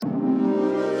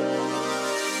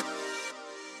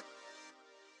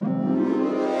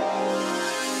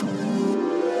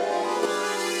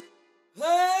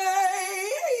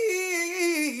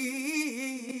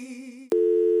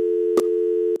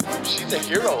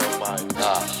hero of mine.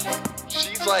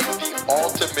 She's like the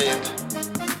ultimate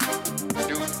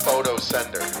nude photo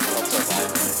sender.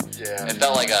 Yeah. It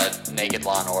felt like a naked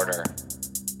Law and Order.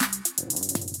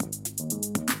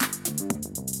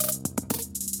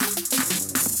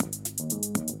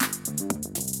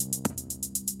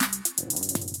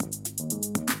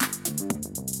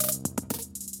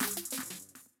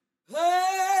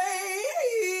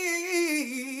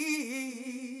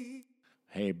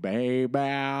 Hey,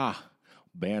 baby,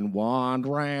 been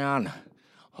wondering,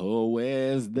 who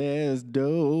is this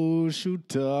douche who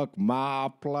took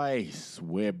my place?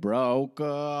 We broke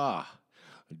up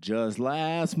just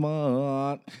last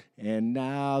month, and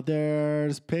now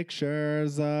there's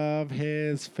pictures of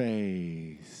his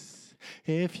face.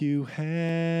 If you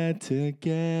had to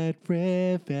get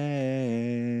revenge,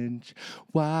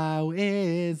 why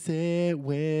is it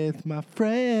with my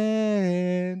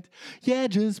friend? Yeah,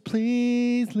 just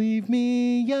please leave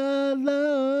me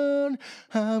alone.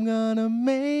 I'm gonna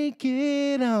make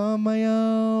it on my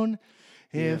own.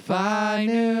 If I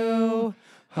knew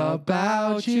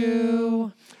about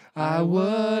you, I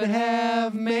would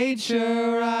have made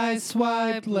sure I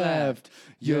swiped left.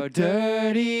 You're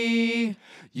dirty,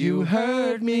 you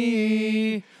hurt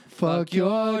me. Fuck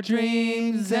your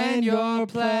dreams and your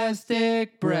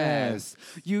plastic breasts.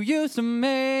 You used to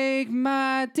make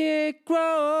my dick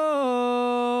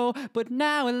grow, but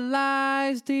now it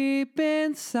lies deep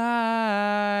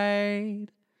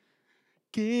inside.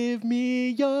 Give me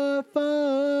your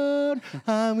phone.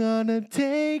 I'm gonna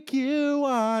take you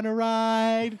on a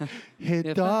ride.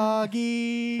 Hit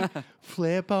doggy,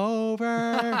 flip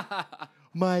over.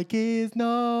 Mike is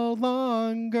no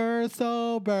longer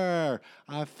sober.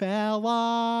 I fell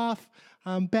off.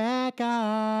 I'm back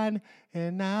on.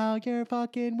 And now you're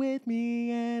fucking with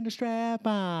me and a strap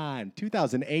on.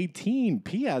 2018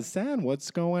 PSN.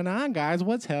 What's going on, guys?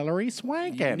 What's Hillary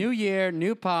swanking? New year,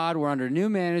 new pod. We're under new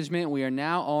management. We are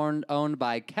now owned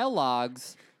by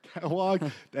Kellogg's. Kellogg,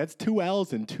 that's 2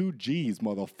 L's and 2 G's,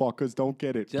 motherfuckers. Don't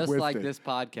get it Just twisted. like this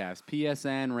podcast.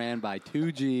 PSN ran by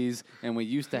 2 G's, and we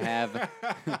used to have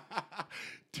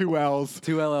 2 L's.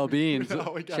 2 LL Beans.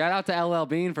 No, we got- Shout out to LL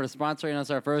Bean for sponsoring us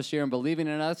our first year and believing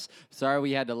in us. Sorry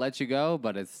we had to let you go,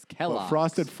 but it's Kellogg's. But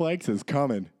Frosted Flakes is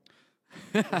coming.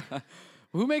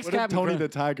 Who makes What if Captain Tony Crunch? the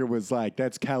Tiger was like,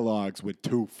 that's Kellogg's with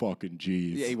 2 fucking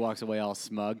G's? Yeah, he walks away all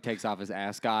smug, takes off his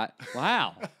ascot.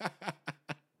 Wow.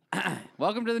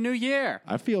 Welcome to the new year.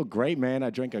 I feel great, man. I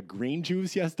drank a green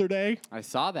juice yesterday. I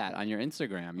saw that on your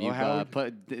Instagram. Oh, You how-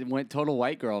 went total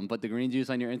white girl and put the green juice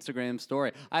on your Instagram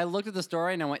story. I looked at the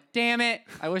story and I went, damn it.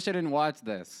 I wish I didn't watch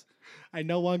this. I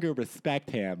no longer respect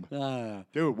him.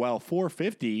 Dude, well,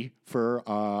 $4.50 for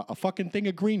a fucking thing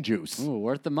of green juice. Ooh,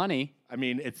 worth the money. I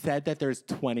mean, it said that there's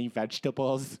 20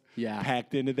 vegetables Yeah.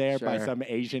 packed into there by Sure. some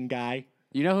Asian guy.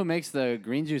 You know who makes the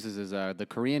green juices is the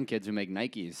Korean kids who make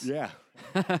Nikes. Yeah.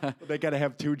 They got to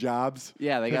have 2 jobs.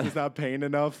 Yeah, they 'cause gotta- it's not paying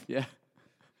enough. Yeah.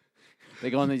 They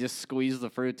go and they just squeeze the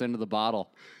fruits into the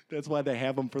bottle. That's why they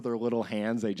have them for their little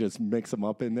hands. They just mix them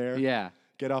up in there. Yeah.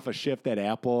 Get off a shift at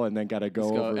Apple and then got to go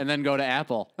Let's go- over and then go to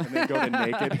Apple. and then go to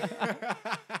Naked.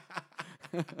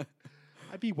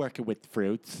 I'd be working with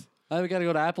fruits. We got to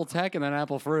go to Apple Tech and then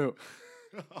Apple Fruit.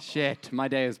 Shit, my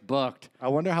day is booked. I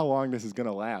wonder how long this is going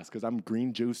to last because I'm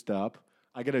green juiced up.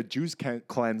 I got a juice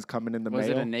cleanse coming in the Was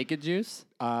mail. it a naked juice?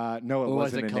 No, it Or was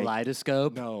wasn't it a naked.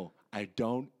 Kaleidoscope? No, I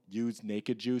don't use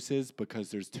naked juices because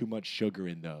there's too much sugar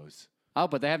in those. Oh,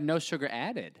 but they have no sugar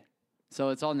added. So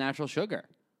it's all natural sugar.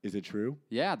 Is it true?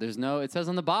 Yeah, there's no, it says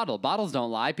on the bottle. Bottles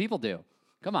don't lie, people do.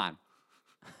 Come on.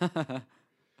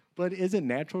 But isn't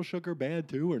natural sugar bad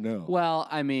too, or no? Well,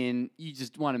 I mean, you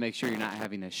just want to make sure you're not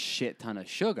having a shit ton of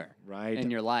sugar Right. in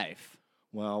your life,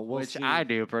 Well, we'll which see. I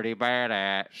do pretty bad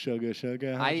at. Sugar,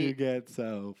 sugar, how'd I- you get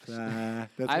so fly?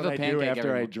 That's I have what a I do pancake after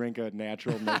every I morning. drink a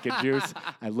natural naked juice.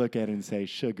 I look at it and say,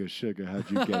 sugar, sugar,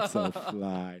 how'd you get so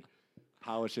fly?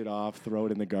 Polish it off, throw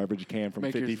it in the garbage can from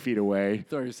Make 50 yours- feet away.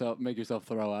 Make yourself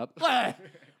throw up.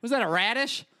 Was that a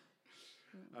radish?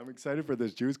 I'm excited for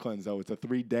this juice cleanse, though. It's a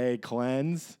 3-day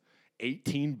cleanse,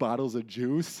 18 bottles of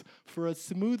juice for a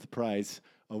smooth price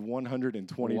of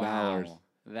 $120. Wow.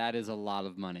 That is a lot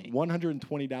of money.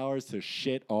 $120 to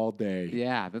shit all day.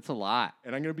 Yeah, that's a lot.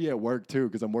 And I'm going to be at work, too,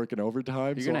 because I'm working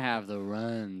overtime. You're so going to have the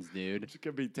runs, dude. I'm just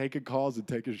going to be taking calls and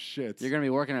taking shits. You're going to be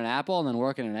working an apple and then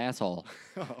working an asshole.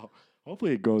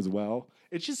 Hopefully it goes well.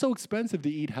 It's just so expensive to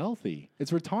eat healthy.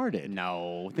 It's retarded.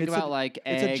 No. Think It's about a- like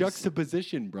It's eggs, a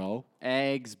juxtaposition, bro.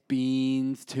 eggs,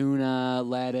 beans, tuna,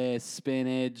 lettuce,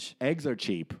 spinach. Eggs are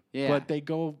cheap. Yeah. But they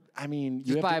go, I mean, you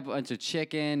Just have buy to- a bunch of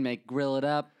chicken, grill it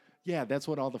up. Yeah, that's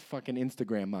what all the fucking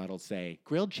Instagram models say.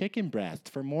 Grilled chicken breast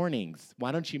for mornings.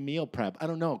 Why don't you meal prep? I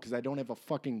don't know, because I don't have a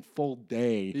fucking full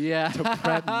day Yeah. to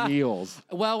prep meals.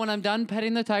 Well, when I'm done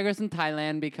petting the tigers in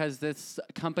Thailand because this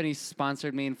company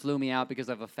sponsored me and flew me out because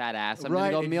I have a fat ass, I'm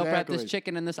Right, gonna go meal prep exactly. this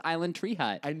chicken in this island tree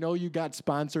hut. I know you got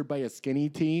sponsored by a skinny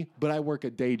tea, but I work a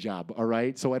day job, all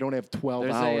right? So I don't have 12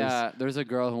 hours. There's a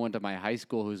girl who went to my high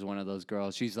school who's one of those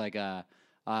girls. She's like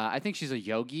I think she's a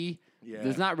yogi. Yeah.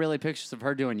 There's not really pictures of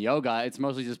her doing yoga. It's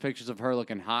mostly just pictures of her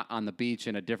looking hot on the beach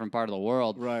in a different part of the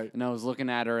world. Right. And I was looking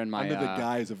at her in my Under the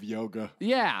guise of yoga.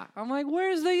 Yeah. I'm like,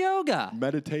 where's the yoga?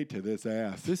 Meditate to this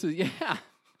ass.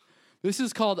 This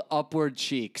is called upward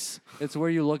cheeks. It's where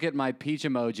you look at my peach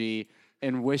emoji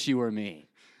and wish you were me.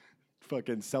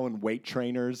 Fucking selling weight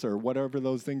trainers or whatever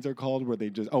those things are called, where they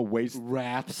just waist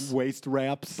Wraps.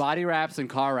 wraps. Body wraps and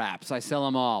car wraps. I sell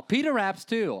them all. Pita wraps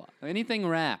too. Anything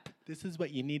wrap. This is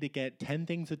what you need to get: 10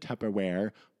 things of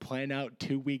Tupperware. Plan out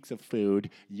 2 weeks of food.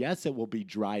 Yes, it will be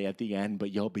dry at the end,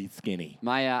 but you'll be skinny.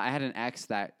 I had an ex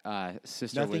that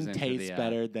sister was Nothing into tastes the,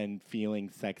 better than feeling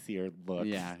sexier looks.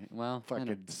 Yeah. Well, I Fucking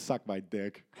don't- suck my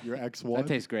dick. Your ex that one?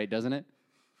 tastes great, doesn't it?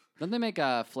 Don't they make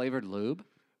flavored lube?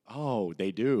 Oh,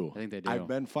 they do. I think they do. I've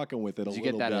been fucking with it a Did you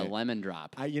little get that bit. a lemon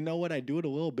drop? You know what? I do it a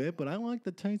little bit, but I like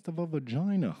the taste of a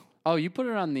vagina. Oh, you put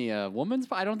it on the woman's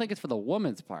part? I don't think it's for the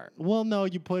woman's part. Well, no,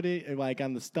 you put it like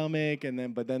on the stomach,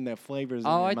 but then the flavors. in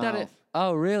Oh, your I mouth. thought it.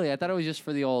 Oh, really? I thought it was just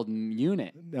for the old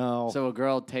unit. No, So a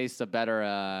girl tastes a better,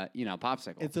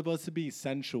 popsicle. it's supposed to be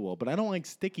sensual, but I don't like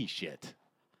sticky shit.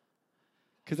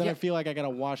 Because then Yeah. I feel like I gotta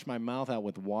wash my mouth out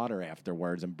with water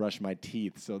afterwards and brush my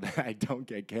teeth so that I don't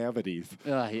get cavities.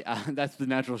 That's the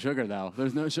natural sugar, though.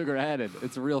 There's no sugar added.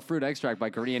 It's a real fruit extract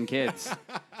by Korean kids.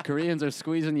 Koreans are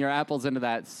squeezing your apples into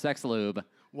that sex lube.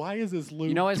 Why is this lube?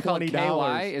 You know why it's called $20?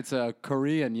 KY? It's a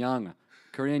Korean young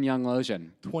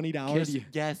lotion. $20. Kid-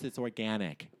 Yes, it's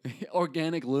organic.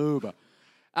 Organic lube.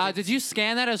 Did you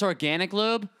scan that as organic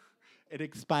lube? It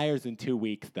expires in 2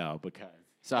 weeks though, because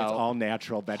So, it's all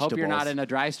natural vegetables. Hope you're not in a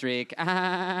dry streak.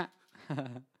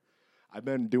 I've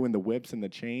been doing the whips and the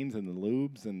chains and the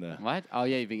lubes and the What? Oh,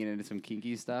 yeah, you've been getting into some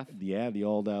kinky stuff? the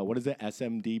old what is it,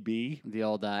 SMDB? The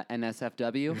old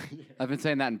NSFW? I've been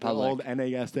saying that in The public. old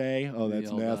NASA. Oh,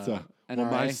 that's old, NASA. Well,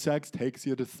 my NRA? sex takes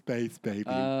you to space, baby.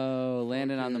 Oh,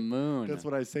 landing on the moon. That's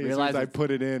what I say Realize as soon as I it's-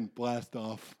 put it in. Blast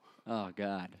off. Oh,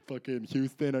 God. Fucking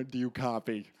Houston, or do you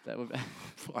copy? That would,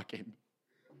 Fucking.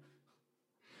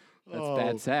 that's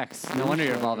bad sex. No wonder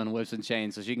you're involved in whips and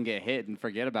chains, so she can get hit and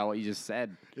forget about what you just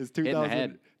said. It's Hit in the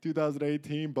head.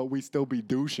 2018, but we still be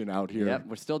douching out here. Yep,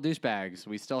 we're still douchebags.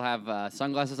 We still have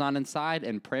sunglasses on inside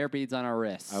and prayer beads on our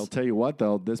wrists. I'll tell you what,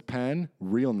 though, this pen,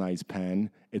 real nice pen.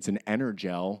 It's an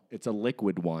Energel. It's a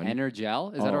liquid one.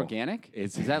 Energel? Is that Oh, organic?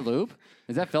 it's- Is that lube?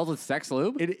 Is that filled with sex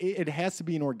lube? It has to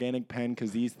be an organic pen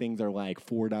because these things are like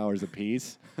 $4 a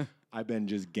piece. I've been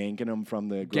just ganking them from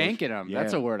the Ganking them. Yeah,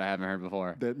 That's a word I haven't heard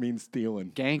before. that means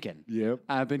stealing. Ganking. Yep,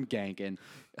 I've been ganking.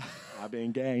 I've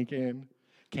been ganking.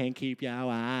 Can't keep your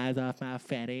eyes off my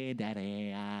fatty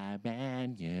daddy. I'm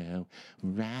on you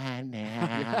right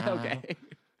now. Okay.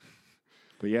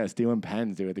 But yeah, stealing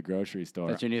pens, dude, at the grocery store.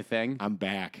 That's your new thing? I'm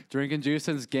back. Drinking juice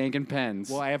and ganking pens.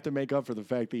 Well, I have to make up for the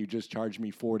fact that you just charged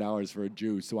me $4 for a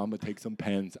juice, so I'm gonna take some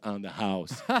pens on the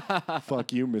house.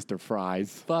 Fuck you, Mr.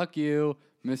 Fries. Fuck you,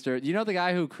 Mr. You know the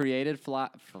guy who created flies?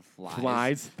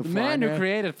 Flies? The The man fly who man?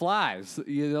 created flies.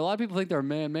 A lot of people think they're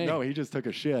man-made. No, he just took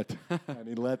a shit and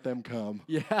he let them come.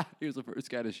 Yeah, he was the first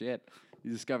guy to shit. He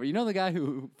discovered. You know the guy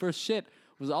who first shit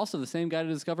was also the same guy to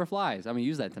discover flies. I'm gonna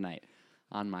use that tonight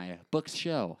on my books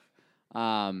show.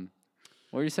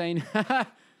 What were you saying?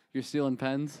 You're stealing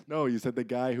pens? No, you said the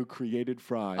guy who created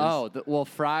fries. Oh, well,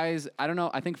 Fry's, I don't know.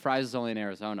 I think Fry's is only in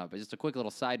Arizona, but just a quick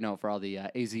little side note for all the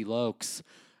AZ Lokes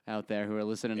out there who are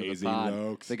listening to AZ the pod.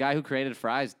 Lokes. The guy who created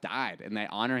Fry's died, and they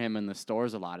honor him in the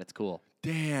stores a lot. It's cool.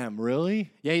 Damn,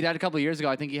 really? Yeah, he died a couple of years ago.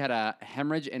 I think he had a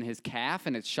hemorrhage in his calf,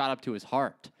 and it shot up to his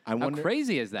heart. How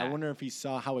crazy is that? I wonder if he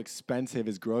saw how expensive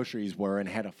his groceries were and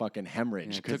had a fucking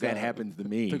hemorrhage, Yeah, because took that a- happens to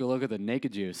me. Took a look at the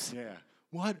naked juice. Yeah.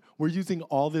 What? We're using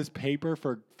all this paper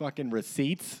for fucking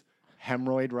receipts?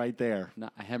 Hemorrhoid right there.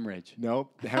 Not a hemorrhage.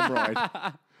 Nope,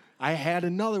 hemorrhoid. I had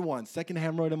another one, second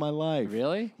hemorrhoid in my life.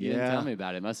 Really? You didn't Yeah. tell me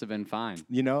about it. It must have been fine.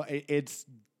 You know, it's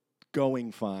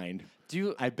going fine. Do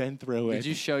you? I've been through it. Did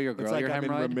you show your It's girl like your I'm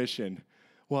hemorrhoid? in remission.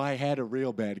 Well, I had a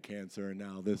real bad cancer, and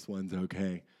now this one's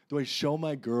okay. Do I show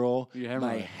my girl Your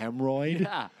my hemorrhoid?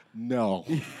 Yeah. No.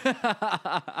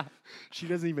 She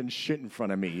doesn't even shit in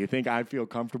front of me. You think I feel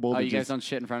comfortable? Oh, to you guys just, don't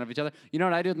shit in front of each other? You know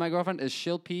what I do with my girlfriend is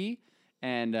she'll pee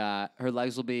and her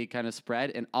legs will be kind of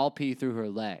spread, and I'll pee through her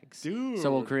legs. So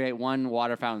we'll Dude. create one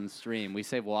water fountain stream. We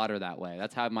save water that way.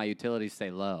 That's how my utilities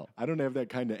stay low. I don't have that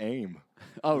kind of aim.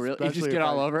 Oh, really? You just Especially get if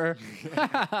all I- over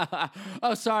her?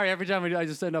 Oh, sorry. Every time we do, I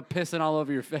just end up pissing all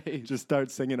over your face. Just start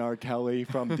singing R. Kelly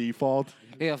from default.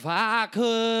 If I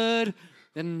could,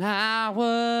 then I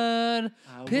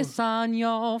would piss on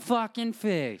your fucking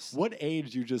face. What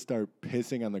age do you just start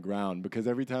pissing on the ground? Because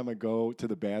every time I go to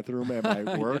the bathroom at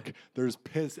my work, there's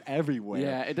piss everywhere.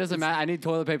 Yeah, it doesn't matter. I need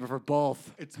toilet paper for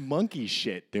both. It's monkey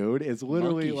shit, dude. It's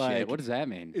literally Monkey like shit. What does that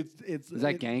mean? It's Is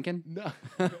that ganking? No,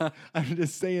 I'm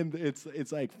just saying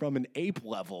it's like from an ape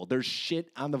level. There's shit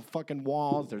on the fucking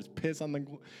walls. There's piss on the.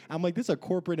 I'm like, this is a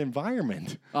corporate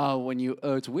environment. Oh,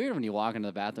 it's weird when you walk into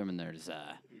the bathroom and there's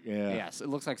Yeah. yes, it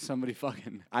looks like somebody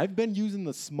fucking. I've been using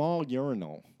the small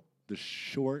urinal, the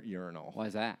short urinal. Why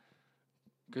is that?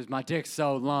 Because my dick's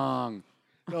so long.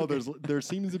 No, there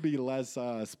seems to be less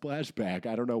splashback.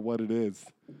 I don't know what it is.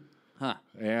 Huh.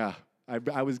 Yeah.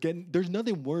 I was getting. There's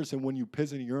nothing worse than when you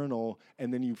piss in a urinal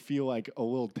and then you feel like a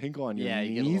little tinkle on your Yeah, knees.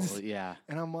 you get a little, yeah.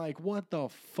 And I'm like, what the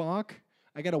fuck?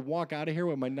 I gotta walk out of here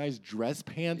with my nice dress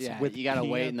pants. Yeah, with you gotta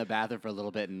wait pants. in the bathroom for a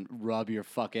little bit and rub your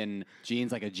fucking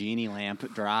jeans like a genie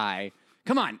lamp dry.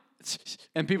 Come on.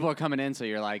 And people are coming in, so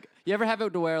you're like, you ever have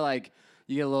it to where like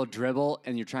you get a little dribble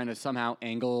and you're trying to somehow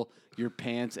angle your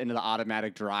pants into the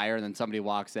automatic dryer, and then somebody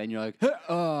walks in, you're like,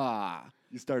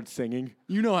 You start singing.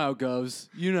 you know how it goes.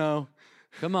 You know.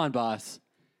 Come on, boss.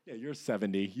 Yeah, you're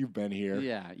 70. You've been here.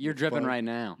 Yeah, you're dripping Fuck. right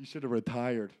now. You should have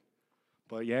retired.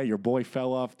 But yeah, your boy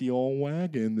fell off the old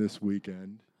wagon this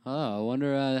weekend. Oh, I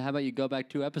wonder, how about you go back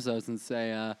 2 episodes and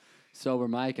say, sober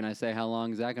Mike, and I say, how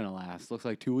long is that going to last? Looks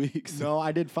like 2 weeks. No,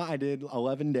 I did fine. I did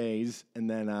 11 days, and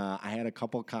then I had a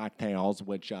couple cocktails,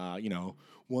 which,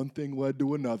 one thing led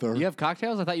to another. You have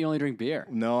cocktails? I thought you only drink beer.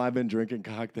 No, I've been drinking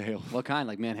cocktails. What kind?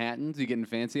 Like Manhattans? You getting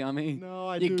fancy on me? No,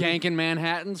 I You do. ganking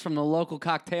Manhattans from the local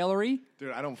cocktailery?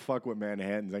 Dude, I don't fuck with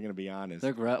Manhattans. I'm going to be honest.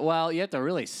 They're great. Well, you have to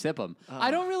really sip them.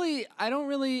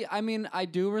 I mean, I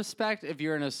do respect if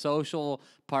you're in a social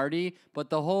party, but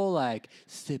the whole like,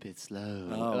 sip it slow.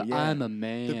 Oh, yeah. I'm a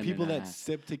man. The people and that I-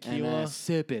 sip and I tequila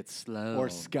sip it slow. or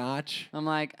scotch. I'm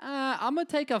like, I'm going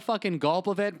to take a fucking gulp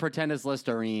of it and pretend it's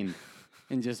Listerine.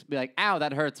 And just be like, ow,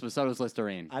 that hurts, but so does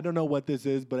Listerine. I don't know what this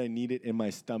is, but I need it in my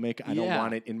stomach. I don't Yeah.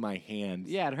 want it in my hands.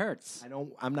 Yeah, it hurts.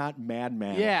 I'm not Mad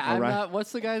Man. Yeah, all I'm right? not.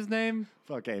 What's the guy's name?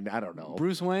 Fucking, I don't know.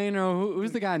 Bruce Wayne, or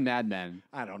who's the guy in Mad Men?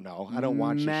 I don't know. I don't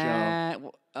watch the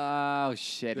show. Oh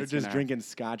shit! They're it's just gonna hurt. drinking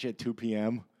scotch at 2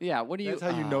 p.m. Yeah, what do you? That's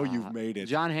how you know you've made it.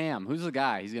 John Hamm. Who's the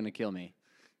guy? He's gonna kill me.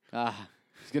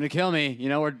 He's gonna kill me. You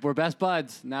know, we're best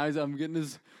buds. Now I'm getting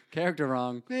his character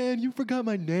wrong. Man, you forgot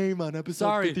my name on episode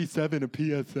Sorry. 57 of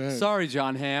PSN. Sorry,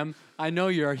 John Hamm. I know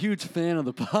you're a huge fan of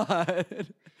the pod.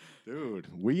 Dude,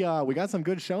 we got some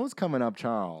good shows coming up,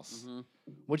 Charles. Mm-hmm.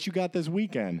 What you got this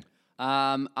weekend?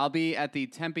 I'll be at the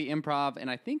Tempe Improv,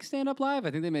 and I think Stand Up Live.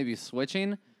 I think they may be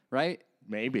switching, right?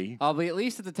 Maybe. I'll be at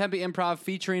least at the Tempe Improv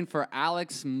featuring for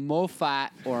Alex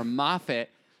Moffat or Moffat.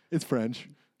 It's French.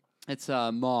 It's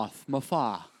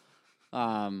Moffat.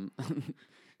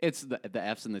 It's the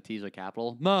F's and the T's are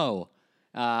capital. Mo.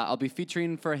 I'll be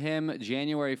featuring for him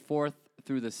January 4th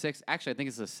through the 6th. Actually, I think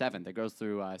it's the 7th. It goes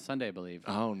through Sunday, I believe.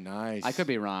 Oh, nice. I could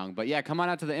be wrong. But yeah, come on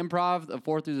out to the Improv, the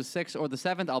 4th through the 6th or the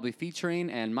 7th. I'll be featuring.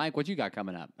 And Mike, what you got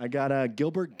coming up? I got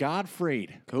Gilbert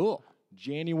Gottfried. Cool.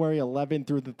 January 11th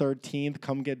through the 13th.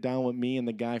 Come get down with me and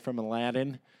the guy from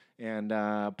Aladdin.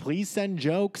 And please send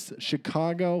jokes.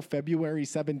 Chicago, February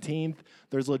 17th.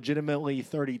 There's legitimately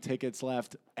 30 tickets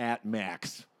left at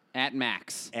max. At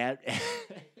Max. At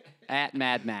At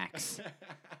Mad Max.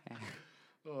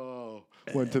 Oh,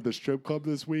 went to the strip club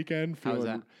this weekend. How was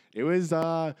that? It was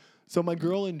so my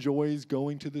girl enjoys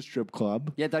going to the strip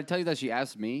club. Yeah, did I tell you that she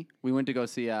asked me? We went to go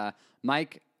see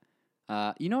Mike.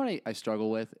 You know what I struggle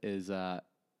with is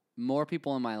more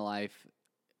people in my life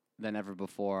than ever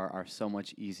before are so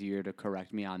much easier to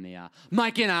correct me on the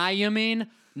Mike and I, you mean?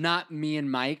 Not me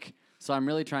and Mike. So I'm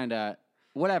really trying to,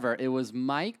 whatever. It was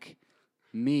Mike,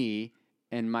 me,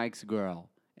 and Mike's girl.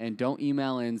 And don't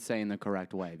email in saying the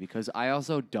correct way because I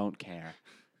also don't care.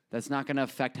 That's not going to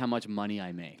affect how much money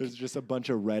I make. There's just a bunch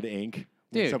of red ink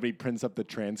when Dude. somebody prints up the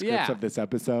transcripts Yeah. of this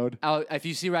episode. Oh, if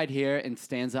you see right here in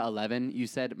stanza 11, you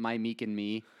said my meek and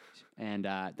me, and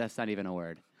that's not even a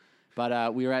word.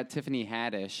 But we were at Tiffany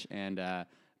Haddish, and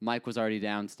Mike was already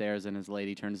downstairs, and his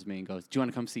lady turns to me and goes, "Do you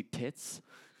want to come see tits?"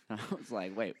 And I was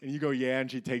like, "Wait." And you go, yeah,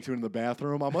 and she takes you into the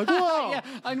bathroom. I'm like, whoa! Yeah,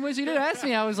 and when she did ask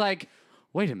me, I was like,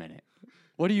 "Wait a minute.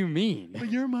 What do you mean?"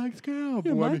 But you're Mike's girl.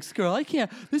 You're boy. Mike's girl. I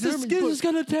can't. This You're- is but-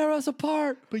 gonna tear us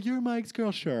apart. But you're Mike's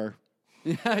girl, sure.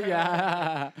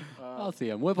 Yeah. I'll see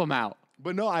him. Whip him out.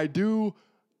 But no, I do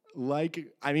like,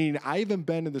 I mean, I haven't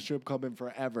been to the strip club in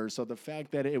forever. So the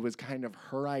fact that it was kind of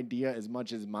her idea as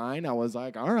much as mine, I was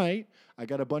like, all right, I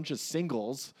got a bunch of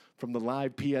singles from the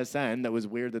live PSN. That was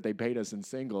weird that they paid us in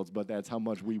singles, but that's how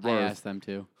much we I were. asked them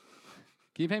to.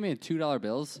 Can you pay me in $2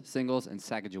 bills, singles, and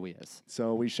Sacagaweas?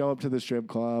 So we show up to the strip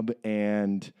club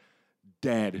and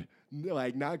dead.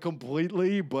 Like, not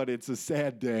completely, but it's a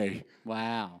sad day.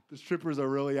 Wow. The strippers are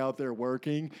really out there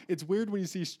working. It's weird when you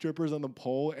see strippers on the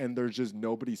pole and there's just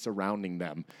nobody surrounding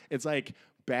them. It's like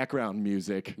background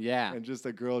music. Yeah. And just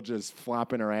a girl just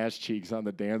flopping her ass cheeks on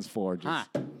the dance floor, just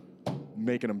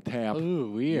making them tap.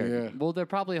 Ooh, weird. Yeah. Well,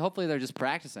 hopefully they're just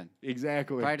practicing.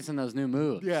 Exactly. Practicing those new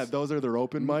moves. Yeah, those are their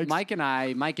open mics. Mike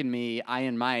and me, I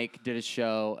and Mike did a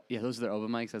show. Yeah, those are their open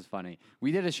mics. That's funny.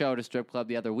 We did a show at a strip club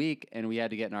the other week, and we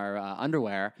had to get in our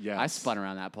underwear. Yes. I spun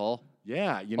around that pole.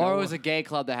 Yeah, you know. Or it was a gay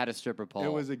club that had a stripper pole.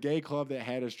 It was a gay club that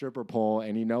had a stripper pole,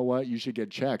 and you know what? You should get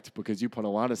checked because you put a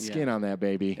lot of skin on that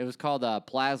baby. It was called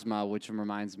Plasma, which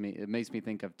reminds me, it makes me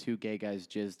think of two gay guys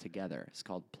jizz together. It's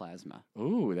called Plasma.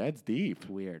 Ooh, that's deep.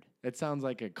 Weird. That sounds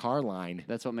like a car line.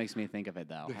 That's what makes me think of it,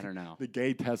 though. I don't know. The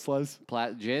gay Teslas.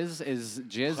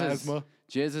 Jizz Plasma.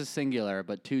 is singular,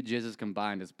 but two jizzes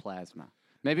combined is plasma.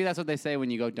 Maybe that's what they say when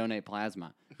you go donate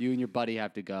plasma. You and your buddy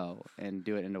have to go and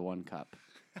do it into one cup.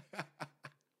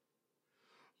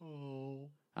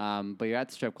 But you're at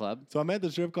the strip club. So I'm at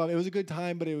the strip club. It was a good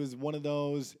time, but it was one of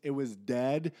those, it was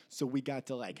dead. So we got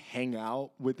to like hang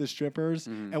out with the strippers.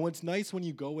 And what's nice when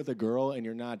you go with a girl and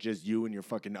you're not just you and your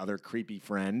fucking other creepy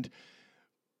friend,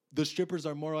 the strippers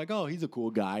are more like, oh, he's a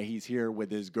cool guy. He's here with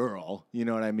his girl. You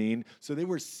know what I mean? So they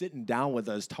were sitting down with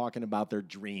us talking about their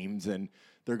dreams and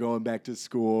they're going back to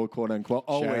school, quote unquote.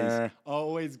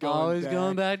 Always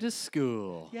going back to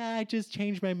school. Yeah, I just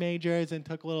changed my majors and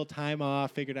took a little time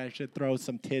off. Figured I should throw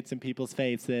some tits in people's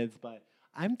faces. But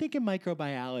I'm thinking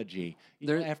microbiology. You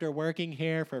know, after working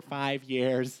here for 5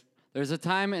 years. There's a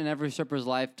time in every stripper's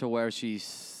life to where she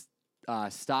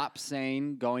stops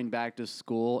saying going back to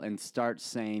school and starts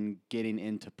saying getting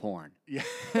into porn. Yeah.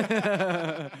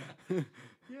 Yeah,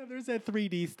 there's that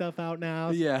 3D stuff out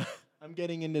now. Yeah. I'm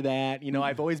getting into that. You know,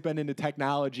 I've always been into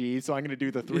technology, so I'm going to do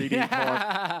the 3D porn.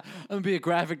 I'm going to be a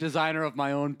graphic designer of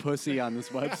my own pussy on this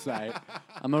website.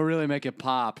 I'm going to really make it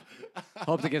pop.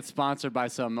 Hope to get sponsored by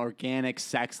some organic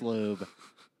sex lube.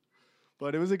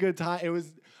 But it was a good time.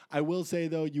 I will say,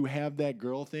 though, you have that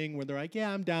girl thing where they're like,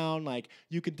 yeah, I'm down. Like,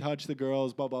 you can touch the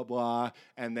girls, blah, blah, blah.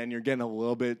 And then you're getting a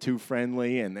little bit too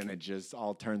friendly, and then it just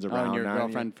all turns around. And your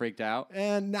girlfriend freaked out?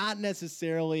 And not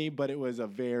necessarily, but it was a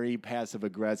very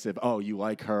passive-aggressive, oh, you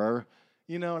like her?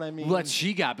 You know what I mean? What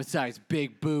she got besides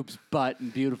big boobs, butt,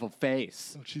 and beautiful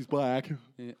face? Oh, she's black.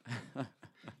 Yeah.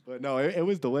 But no, it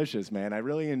was delicious, man. I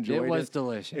really enjoyed it. It was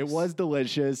delicious. It was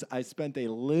delicious. I spent a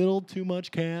little too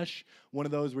much cash. One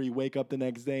of those where you wake up the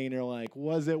next day and you're like,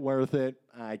 was it worth it?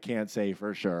 I can't say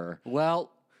for sure.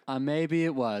 Well, maybe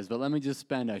it was, but let me just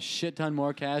spend a shit ton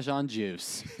more cash on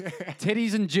juice.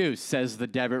 Titties and juice, says the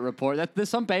debit report.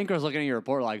 Some banker's looking at your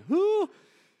report like, who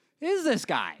is this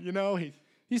guy? You know,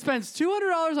 he spends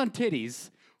 $200 on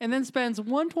titties and then spends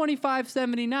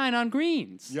 $125.79 on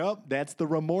greens. Yep, that's the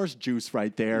remorse juice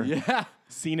right there. Yeah.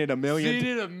 Seen it a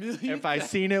million If I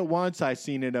seen it once, I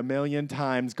seen it a million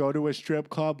times. Go to a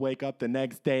strip club, wake up the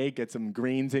next day, get some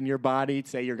greens in your body,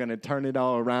 say you're going to turn it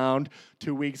all around.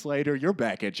 2 weeks later, you're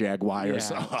back at Jaguar.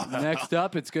 Yeah. Next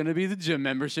up, it's going to be the gym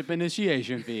membership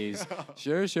initiation fees.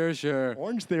 Sure.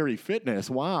 Orange Theory Fitness,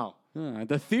 wow.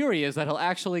 The theory is that he'll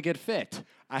actually get fit.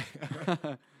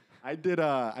 I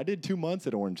did 2 months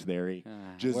at Orange Theory.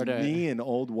 Just me and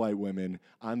old white women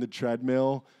on the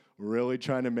treadmill, really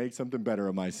trying to make something better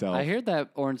of myself. I heard that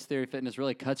Orange Theory Fitness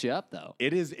really cuts you up, though.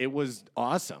 It was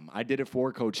awesome. I did it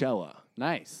for Coachella.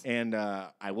 Nice. And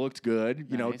I looked good.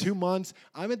 You know, 2 months.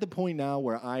 I'm at the point now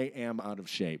where I am out of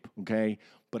shape, okay?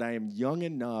 But I am young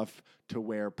enough to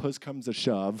where puss comes to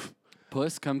shove.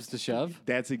 Puss comes to shove?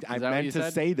 I meant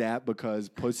to say that because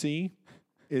pussy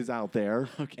is out there,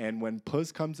 and when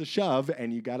puss comes to shove,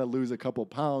 and you got to lose a couple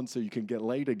pounds so you can get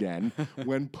laid again,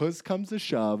 when puss comes to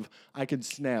shove, I can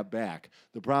snap back.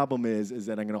 The problem is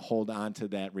that I'm going to hold on to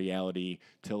that reality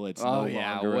till it's no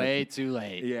longer. Way too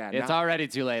late. Yeah, it's already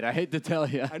too late. I hate to tell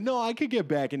you. I know I could get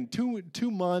back in 2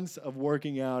 months of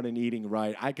working out and eating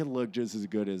right. I could look just as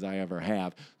good as I ever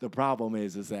have. The problem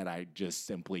is that I just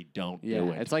simply don't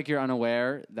do it. It's like you're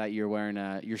unaware that you're wearing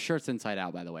your shirt's inside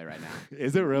out, by the way, right now.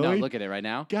 Is it really? No, look at it right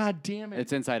now. God damn it.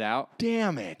 It's inside out.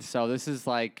 Damn it. So this is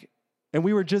like... And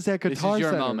we were just at Guitar This is your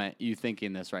Center. moment, you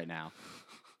thinking this right now.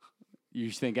 You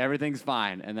think everything's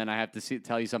fine, and then I have to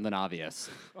tell you something obvious.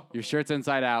 Your shirt's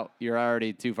inside out. You're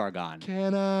already too far gone.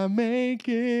 Can I make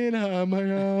it on my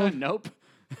own? Nope.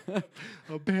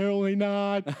 Apparently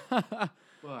not.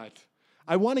 But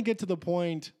I want to get to the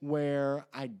point where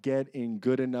I get in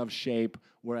good enough shape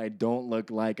where I don't look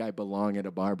like I belong at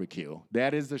a barbecue.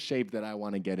 That is the shape that I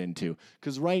want to get into.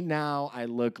 Because right now, I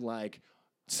look like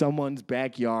someone's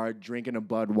backyard drinking a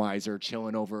Budweiser,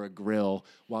 chilling over a grill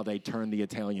while they turn the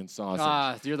Italian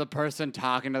sausage. You're the person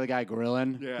talking to the guy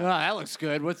grilling. Yeah. That looks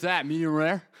good. What's that? Medium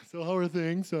rare? So how are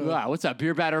things? What's that?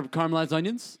 Beer batter caramelized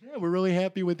onions? Yeah, we're really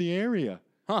happy with the area.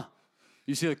 Huh.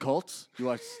 You see the Colts? Do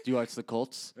you watch the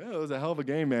Colts? Yeah, it was a hell of a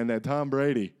game, man. That Tom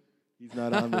Brady, he's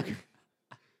not on the.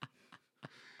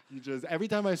 Every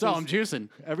time I say So I'm juicing.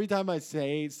 every time I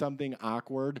say something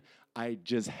awkward, I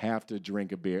just have to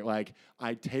drink a beer. Like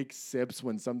I take sips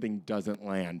when something doesn't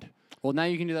land, Well, now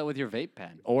you can do that with your vape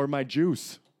pen. or my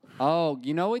juice. Oh,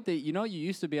 you know what? You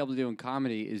used to be able to do in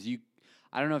comedy is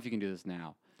I don't know if you can do this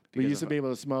now. We used to be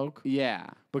able to smoke Yeah.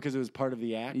 because it was part of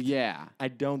the act. Yeah. I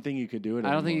don't think you could do it.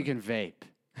 I don't think you anymore. can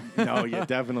vape. No, you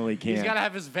definitely can't. He's got to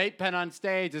have his vape pen on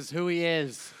stage is who he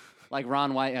is. Like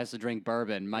Ron White has to drink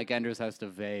bourbon. Mike Enders has to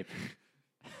vape.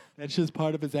 That's just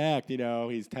part of his act, you know.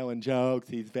 He's telling jokes.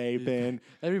 He's vaping.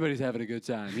 Everybody's having a good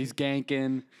time. He's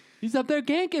ganking. He's up there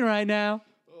ganking right now.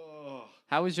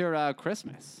 How was your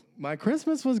Christmas? My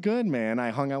Christmas was good, man.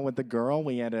 I hung out with the girl.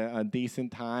 We had a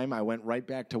decent time. I went right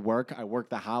back to work. I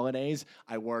worked the holidays.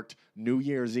 I worked New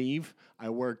Year's Eve. I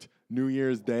worked New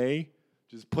Year's Day.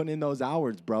 Just putting in those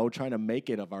hours, bro, trying to make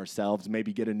it of ourselves,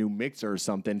 maybe get a new mixer or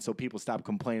something so people stop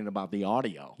complaining about the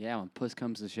audio. Yeah, when puss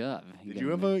comes to shove. Did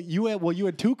you ever, you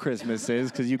had 2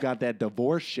 Christmases because you got that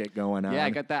divorce shit going on. Yeah, I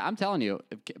got that. I'm telling you,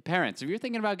 parents, if you're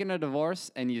thinking about getting a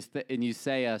divorce and you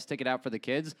say stick it out for the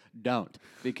kids, don't,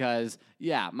 because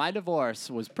yeah, my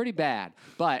divorce was pretty bad,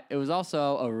 but it was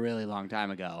also a really long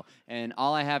time ago, and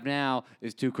all I have now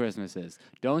is 2 Christmases.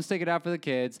 Don't stick it out for the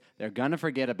kids; they're gonna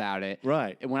forget about it.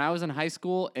 Right. And when I was in high school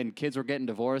and kids were getting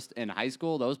divorced in high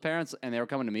school, those parents and they were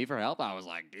coming to me for help. I was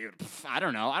like, dude, I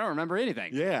don't know, I don't remember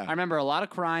anything. Yeah. I remember a lot of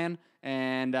crying.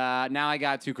 And now I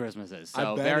got 2 Christmases,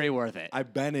 so very worth it.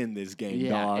 I've been in this game,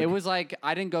 Yeah, dog. it was like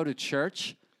I didn't go to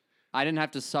church. I didn't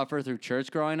have to suffer through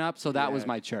church growing up, so that was Yeah.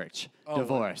 my church. Oh,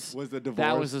 divorce. was the That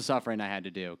divorce? was the suffering I had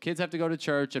to do. Kids have to go to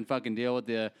church and fucking deal with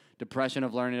the depression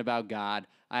of learning about God.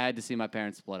 I had to see my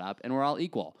parents split up, and we're all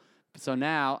equal. So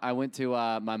now I went to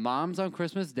my mom's on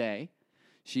Christmas Day.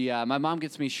 My mom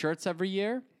gets me shirts every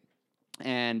year.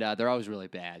 And they're always really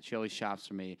bad. She always shops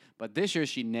for me. But this year,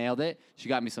 she nailed it. She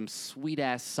got me some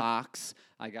sweet-ass socks.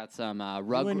 I got some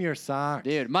rug... You and your socks.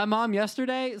 Dude, my mom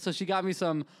yesterday, so she got me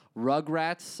some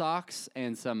Rugrats socks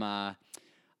and some,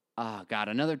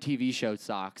 another TV show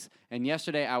socks. And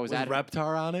yesterday, I was Was at...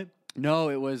 Reptar on it? No,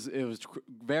 it was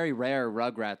very rare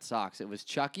Rugrats socks. It was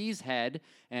Chucky's head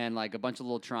and like a bunch of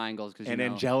little triangles. And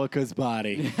Angelica's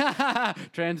body.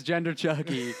 Transgender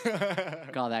Chucky.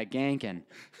 Call that ganking.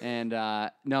 And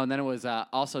and then it was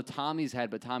also Tommy's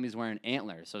head, but Tommy's wearing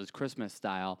antlers, so it's Christmas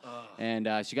style. And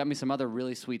she got me some other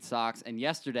really sweet socks. And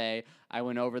yesterday, I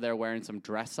went over there wearing some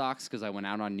dress socks because I went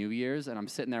out on New Year's, and I'm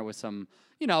sitting there with some,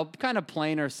 kind of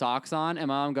plainer socks on, and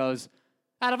my mom goes,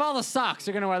 out of all the socks,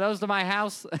 you're going to wear those to my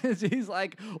house? She's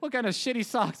like, what kind of shitty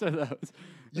socks are those?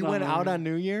 You went out on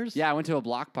New Year's? Yeah, I went to a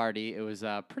block party. It was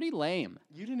pretty lame.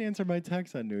 You didn't answer my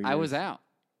text on New Year's. I was out.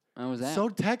 So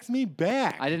text me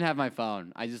back. I didn't have my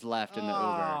phone. I just left in the Uber.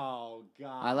 Oh,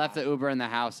 God. I left the Uber in the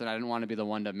house, and I didn't want to be the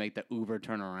one to make the Uber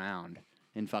turn around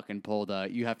and fucking pull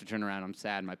you have to turn around. I'm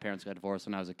sad. My parents got divorced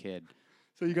when I was a kid.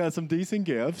 So you got some decent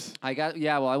gifts. I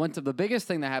went to the biggest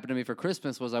thing that happened to me for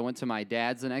Christmas was I went to my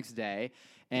dad's the next day,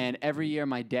 and every year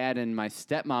my dad and my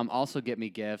stepmom also get me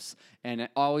gifts, and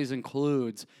it always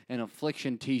includes an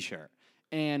Affliction t-shirt.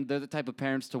 And they're the type of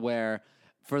parents to wear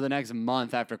for the next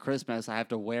month after Christmas, I have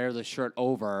to wear the shirt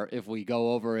if we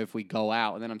go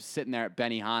out. And then I'm sitting there at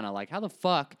Benihana like, how the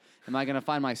fuck am I going to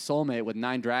find my soulmate with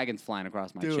 9 dragons flying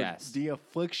across my chest? The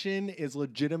Affliction is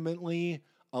legitimately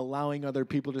allowing other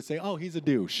people to say, oh, he's a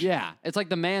douche. Yeah, it's like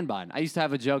the man bun. I used to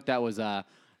have a joke that was,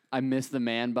 I missed the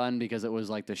man bun because it was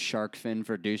like the shark fin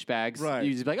for douchebags. Right.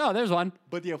 You just be like, oh, there's one.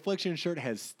 But the Affliction shirt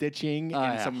has stitching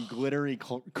and yeah. some glittery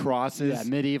crosses. Yeah,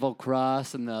 medieval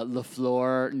cross and the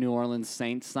LaFleur New Orleans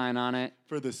Saints sign on it.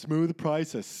 For the smooth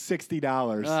price of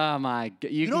 $60. Oh, my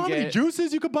God. You know how many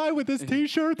juices you could buy with this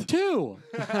T-shirt? 2.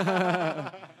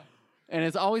 And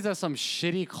it's always has some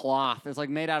shitty cloth. It's like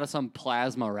made out of some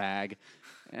plasma rag.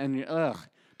 And ugh.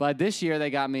 But this year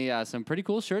they got me some pretty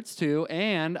cool shirts too,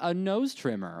 and a nose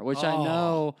trimmer, which I Oh.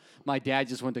 know my dad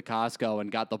just went to Costco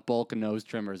and got the bulk of nose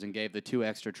trimmers and gave the 2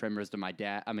 extra trimmers to my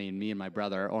dad. I mean, me and my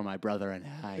brother, or my brother and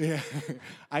I. Yeah.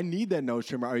 I need that nose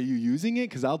trimmer. Are you using it?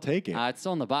 Because I'll take it. It's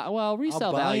still in the well,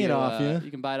 resale buy value. it off you. You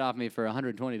can buy it off me for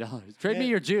 $120. Trade me Yeah.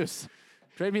 your juice.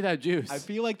 Trade me that juice. I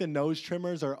feel like the nose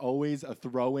trimmers are always a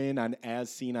throw-in on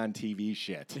as seen on TV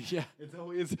shit. Yeah. It's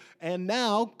always, and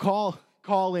now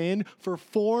call in for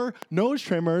 4 nose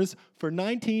trimmers for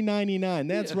 $19.99.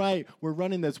 That's right. We're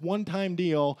running this one-time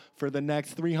deal for the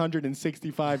next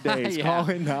 365 days. yeah. Call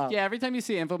in now. Yeah, every time you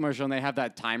see an infomercial and they have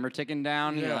that timer ticking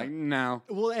down, you're Yeah. like, no.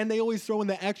 Well, and they always throw in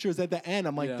the extras at the end.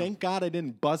 I'm like, Yeah. thank God I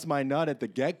didn't bust my nut at the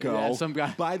get-go. Yeah, some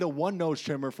guy- Buy the one nose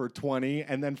trimmer for $20,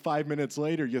 and then 5 minutes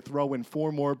later, you throw in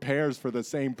 4 more pairs for the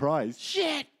same price.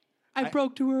 Shit! I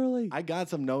broke too early. I got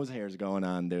some nose hairs going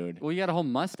on, dude. Well, you got a whole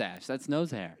mustache. That's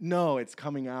nose hair. No, it's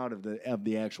coming out of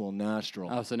the actual nostril.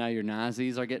 Oh, so now your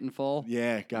nozzies are getting full?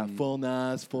 Yeah, got full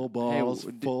nos, full balls,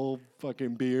 full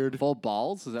fucking beard, Full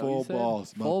balls? Is that what full you said?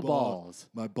 balls. Full balls.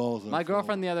 My balls. Are My full.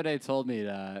 girlfriend the other day told me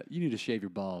you need to shave your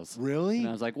balls. Really? And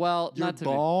I was like, well, Your not to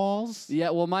balls?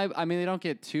 Yeah, well, I mean, they don't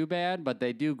get too bad, but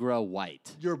they do grow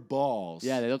white. Your balls.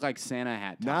 Yeah, they look like Santa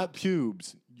hat tops. Not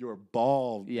pubes. Your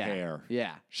ball Yeah. hair.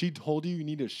 Yeah. She told you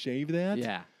need to shave that?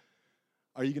 Yeah.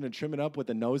 Are you gonna trim it up with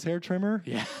a nose hair trimmer?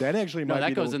 Yeah. That actually No, might that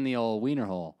be goes the, in the old wiener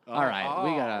hole. All right,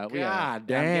 we gotta. God Yeah,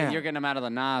 damn. you're getting them out of the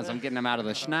nos. I'm getting them out of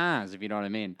the schnoz, if you know what I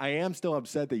mean. I am still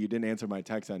upset that you didn't answer my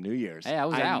text on New Year's. Hey, I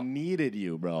was out. I needed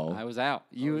you, bro. I was out.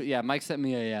 Mike sent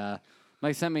me a.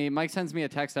 Mike sends me a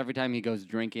text every time he goes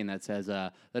drinking that says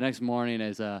the next morning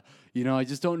is I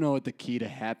just don't know what the key to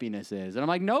happiness is, and I'm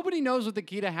like, nobody knows what the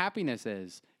key to happiness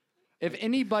is. If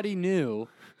anybody knew,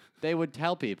 they would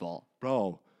tell people.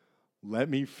 Bro, let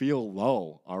me feel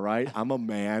low, all right? I'm a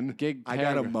man. I got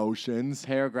paragraph. emotions.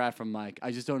 Paragraph from Mike. I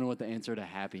just don't know what the answer to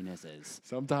happiness is.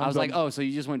 Sometimes I was like, I'm- oh, so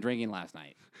you just went drinking last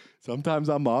night? Sometimes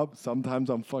I'm up, sometimes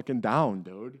I'm fucking down,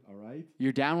 dude, all right?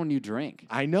 You're down when you drink.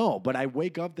 I know, but I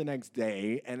wake up the next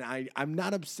day and I'm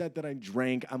not upset that I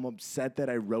drank. I'm upset that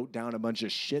I wrote down a bunch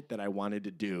of shit that I wanted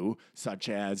to do, such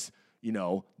as,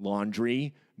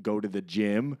 laundry, go to the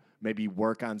gym, maybe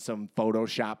work on some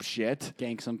Photoshop shit,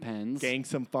 Gank some pens. gang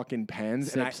some fucking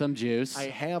pens. Sip some juice. I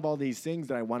have all these things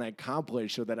that I want to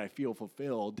accomplish so that I feel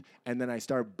fulfilled, and then I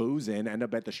start boozing, end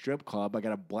up at the strip club. I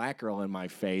got a black girl in my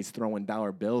face throwing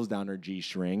dollar bills down her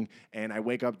G-string, and I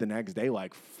wake up the next day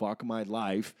like, fuck my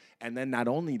life. And then not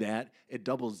only that, it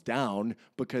doubles down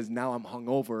because now I'm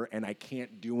hungover and I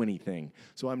can't do anything.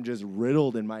 So I'm just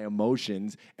riddled in my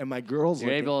emotions, and my girl's You're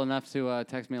looking- able enough to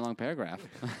text me a long paragraph.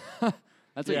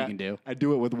 That's what you can do. I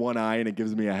do it with one eye and it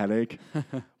gives me a headache.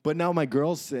 But now my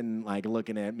girl's sitting like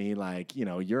looking at me like,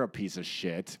 you're a piece of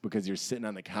shit because you're sitting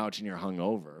on the couch and you're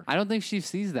hungover. I don't think she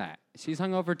sees that. She's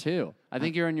hungover too. I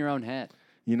think you're in your own head.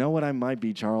 You know what I might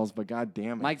be, Charles, but God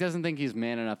damn it. Mike doesn't think he's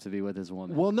man enough to be with his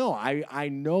woman. Well, no, I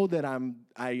know that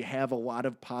I have a lot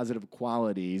of positive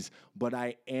qualities, but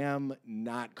I am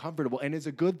not comfortable, and it's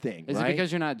a good thing. Is right? it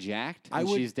because you're not jacked? I And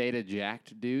would- she's dated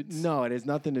jacked dudes? No, it has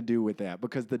nothing to do with that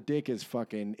because the dick is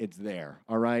fucking, it's there,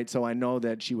 all right? So I know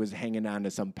that she was hanging on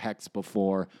to some pecs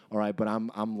before, all right, but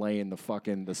I'm laying the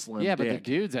slim Yeah, but dick.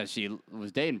 the dudes that she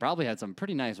was dating probably had some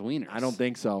pretty nice wieners. I don't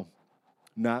think so.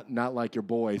 Not like your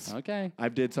boys. Okay. I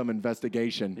did some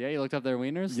investigation. Yeah, you looked up their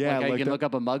wieners? Yeah, Like how you looked can up- look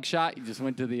up a mugshot. You just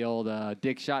went to the old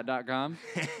dickshot.com,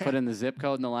 put in the zip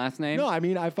code and the last name. No, I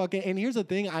mean, and here's the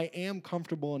thing, I am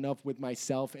comfortable enough with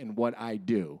myself and what I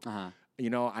do. Uh-huh.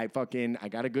 I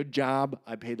got a good job.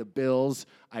 I pay the bills.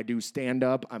 I do stand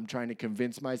up. I'm trying to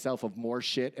convince myself of more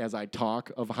shit as I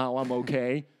talk of how I'm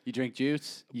okay. You drink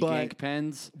juice, you But- gank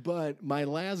pens. But my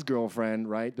last girlfriend,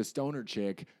 right, the stoner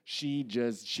chick, she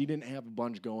didn't have a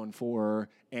bunch going for her.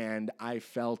 And I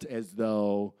felt as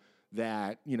though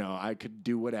that, I could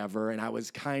do whatever. And I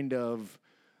was kind of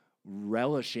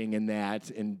relishing in that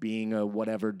and being a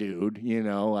whatever dude,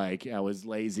 like I was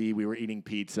lazy, we were eating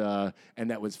pizza, and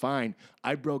that was fine.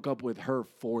 I broke up with her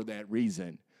for that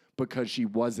reason because she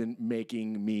wasn't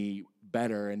making me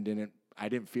better and I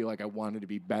didn't feel like I wanted to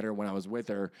be better when I was with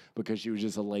her because she was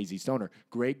just a lazy stoner.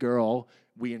 Great girl.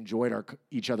 We enjoyed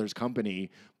each other's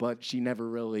company, but she never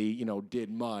really, did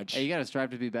much. Hey, you got to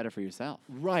strive to be better for yourself.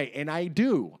 Right, and I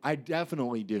do. I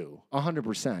definitely do,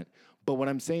 100%. But what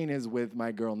I'm saying is with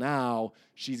my girl now,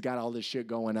 she's got all this shit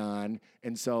going on,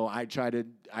 and so I try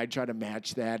to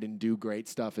match that and do great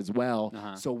stuff as well.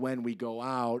 Uh-huh. So when we go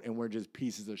out and we're just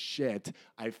pieces of shit,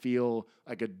 I feel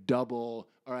like a double,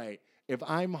 all right, if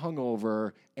I'm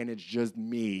hungover and it's just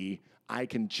me, I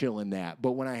can chill in that.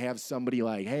 But when I have somebody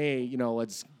like, hey,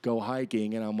 let's go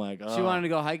hiking, and I'm like, She wanted to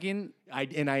go hiking. I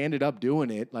ended up doing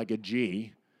it like a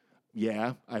G.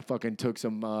 Yeah, I fucking took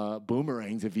some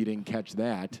boomerangs if you didn't catch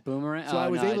that. Boomerang. So I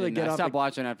was able to get I off stopped the-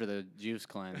 watching after the juice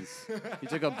cleanse. You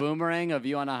took a boomerang of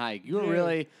you on a hike. You were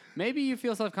really. Maybe you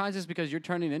feel self-conscious because you're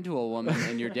turning into a woman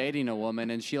and you're dating a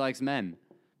woman and she likes men.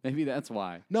 Maybe that's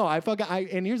why. No,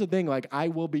 and here's the thing, like, I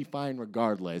will be fine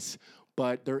regardless,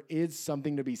 but there is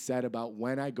something to be said about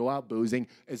when I go out boozing,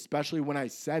 especially when I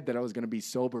said that I was going to be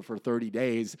sober for 30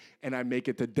 days and I make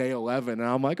it to day 11 and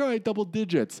I'm like, all right, double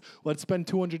digits. Let's spend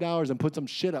 $200 and put some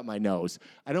shit up my nose.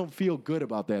 I don't feel good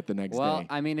about that the next Well, day.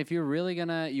 I mean, if you're really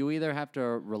you either have to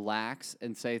relax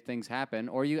and say things happen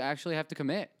or you actually have to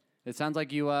commit. It sounds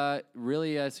like you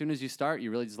really, as soon as you start,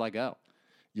 you really just let go.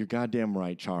 You're goddamn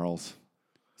right, Charles.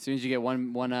 As soon as you get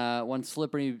one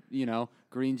slippery,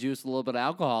 green juice, a little bit of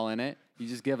alcohol in it, you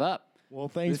just give up. Well,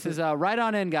 thanks. This is right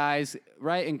on in, guys.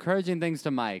 Right, encouraging things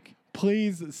to Mike.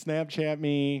 Please Snapchat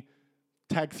me,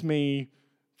 text me,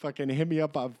 fucking hit me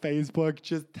up on Facebook.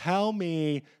 Just tell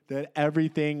me that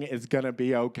everything is going to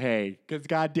be okay. Because,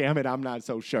 God damn it, I'm not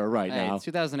so sure right Hey, now. it's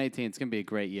 2018. It's going to be a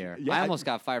great year. Yeah, I almost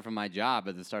got fired from my job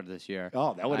at the start of this year.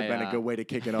 Oh, that would have been a good way to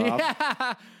kick it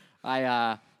off.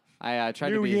 I tried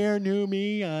New to be... year, new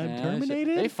me. I'm Yeah,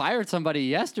 terminated. They fired somebody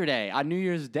yesterday on New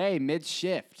Year's Day,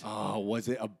 mid-shift. Oh, was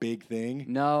it a big thing?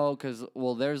 No, because,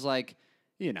 there's like,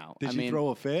 Did you throw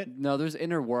a fit? No, there's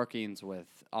inner workings with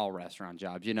all restaurant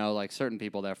jobs. Like certain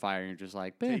people they're firing, you're just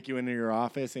like, Take you into your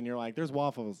office and you're like, there's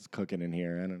waffles cooking in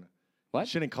here. I don't know. What?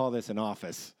 Shouldn't call this an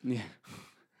office. Yeah.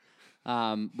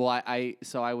 Well, I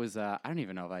was, I don't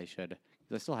even know if I should,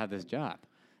 'cause I still have this job.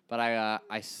 But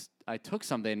I took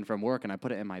something from work and I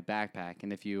put it in my backpack.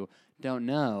 And if you don't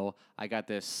know, I got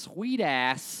this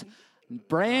sweet-ass,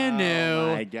 brand new,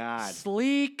 Oh, my God.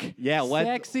 sleek, Yeah,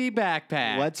 sexy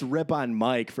backpack. Let's rip on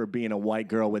Mike for being a white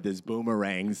girl with his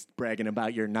boomerangs, bragging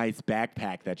about your nice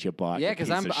backpack that you bought. Yeah, because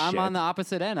because I'm on the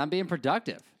opposite end. I'm being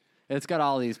productive. It's got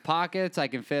all these pockets. I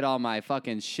can fit all my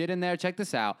fucking shit in there. Check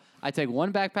this out. I take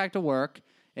one backpack to work.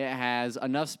 It has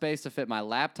enough space to fit my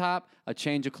laptop,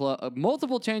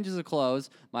 multiple changes of clothes,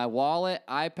 my wallet,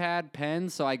 iPad,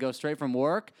 pens, so I go straight from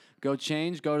work, go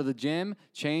change, go to the gym,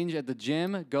 change at the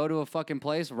gym, go to a fucking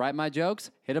place, write my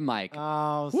jokes, hit a mic.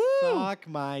 Oh, Woo! suck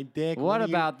my dick. What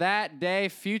about that day,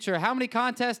 future? How many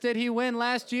contests did he win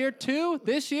last year? 2.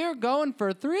 This year, going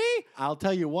for 3? I'll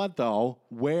tell you what, though.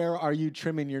 Where are you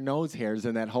trimming your nose hairs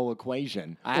in that whole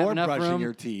equation? I have or enough brushing room.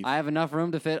 your teeth? I have enough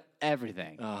room to fit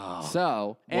everything. Oh.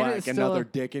 So, and Like it's another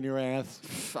still, dick in your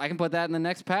ass? I can put that in the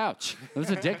next pouch.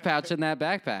 There's a dick pouch in that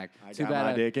backpack. I Too got bad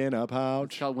my I- dick in a It's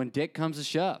pouch. called When Dick Comes to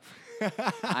Shove.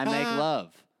 I make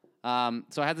love.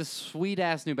 So I have this sweet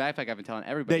ass new backpack I've been telling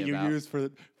everybody That you about. use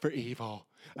for evil.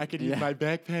 I could use Yeah. my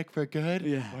backpack for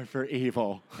good or for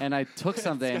evil. And I took It's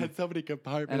something. got so many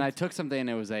compartments. And I took something, and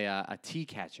it was a tea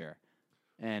catcher.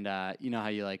 And you know how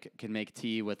you can make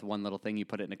tea with one little thing, you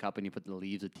put it in a cup and you put the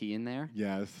leaves of tea in there?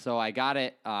 Yes. So I got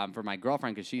it for my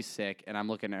girlfriend because she's sick, and I'm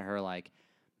looking at her like,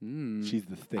 She's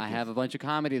the thickest. I have a bunch of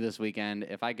comedy this weekend.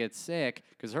 If I get sick,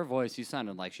 because her voice, she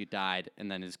sounded like she died and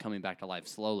then is coming back to life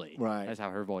slowly. Right. That's how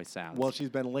her voice sounds. Well,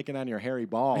 she's been licking on your hairy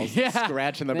balls, yeah.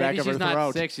 scratching the Maybe back of her she's not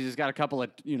throat. sick. She's just got a couple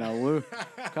of,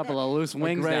 couple of loose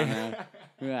wings gray- down there.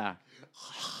 Yeah.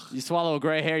 You swallow a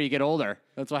gray hair, you get older.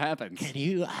 That's what happens. Can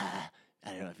you? I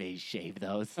don't know if they shave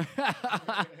those.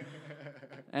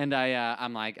 And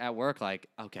I'm like at work, like,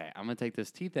 okay, I'm gonna take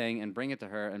this tea thing and bring it to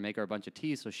her and make her a bunch of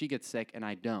tea so she gets sick and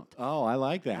I don't. Oh, I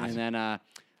like that. And then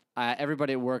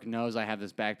everybody at work knows I have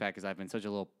this backpack because I've been such a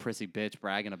little prissy bitch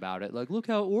bragging about it. Like, look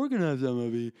how organized I'm gonna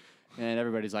be. And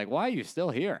everybody's like, why are you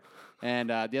still here? And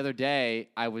the other day,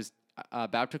 I was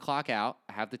about to clock out.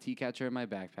 I have the tea catcher in my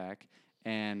backpack.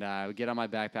 And we get on my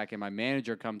backpack, and my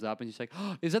manager comes up, and she's like,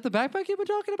 oh, is that the backpack you've been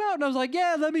talking about? And I was like,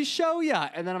 yeah, let me show you.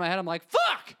 And then in my head, I'm like,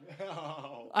 fuck!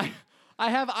 I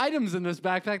have items in this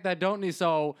backpack that don't need.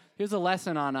 So here's a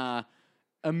lesson on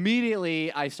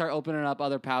immediately I start opening up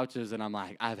other pouches and I'm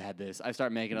like, I've had this. I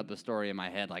start making up the story in my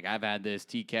head. Like, I've had this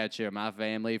tea catcher in my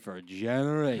family for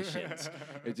generations.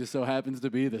 It just so happens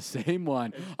to be the same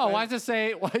one. Oh, why does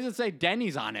it say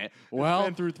Denny's on it? Well,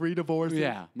 Been through 3 divorces.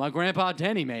 yeah, my grandpa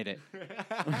Denny made it.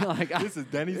 Like, This is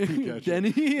Denny's tea catcher.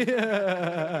 Denny?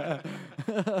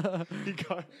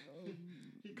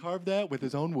 He carved that with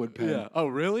his own wood pen. Yeah. Oh,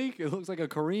 really? It looks like a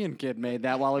Korean kid made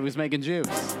that while he was making juice.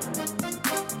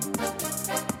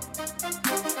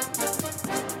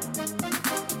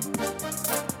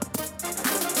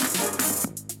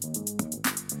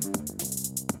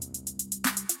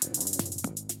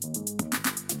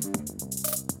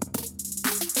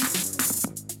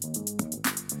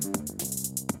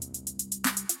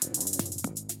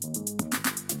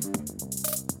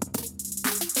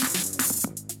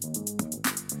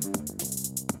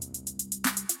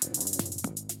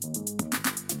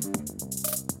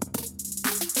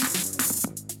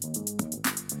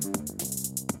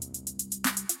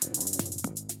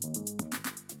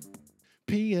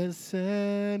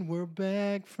 PSN, we're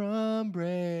back from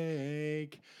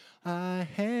break. I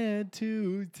had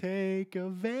to take a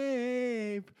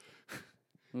vape.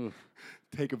 Oof.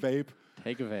 Take a vape.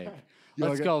 Take a vape. Yo,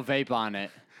 Let's go vape on it.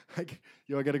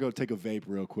 Yo, I gotta go take a vape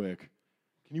real quick.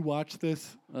 Can you watch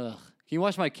this? Ugh. Can you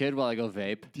watch my kid while I go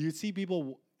vape? Do you see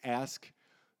people ask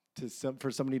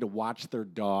for somebody to watch their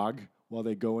dog while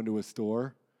they go into a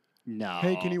store? No.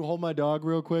 Hey, can you hold my dog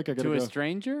real quick? I gotta To go. a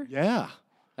stranger? Yeah.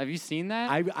 Have you seen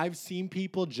that? I've seen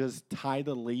people just tie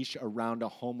the leash around a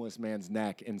homeless man's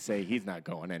neck and say he's not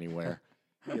going anywhere.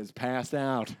 He is passed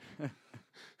out.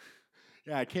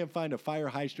 Yeah, I can't find a fire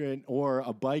hydrant or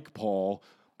a bike pole,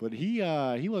 but he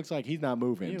looks like he's not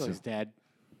moving. He looks dead.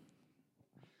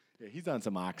 Yeah, he's on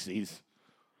some oxys.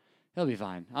 He'll be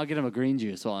fine. I'll get him a green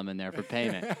juice while I'm in there for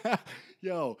payment.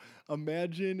 Yo,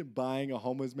 imagine buying a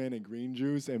homeless man a green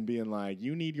juice and being like,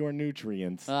 you need your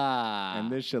nutrients, and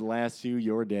this should last you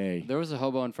your day. There was a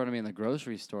hobo in front of me in the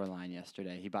grocery store line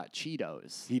yesterday. He bought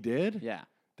Cheetos. He did? Yeah.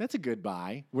 That's a good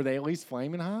buy. Were they at least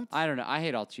Flamin' Hots? I don't know. I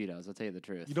hate all Cheetos. I'll tell you the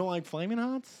truth. You don't like Flamin'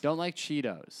 Hots? Don't like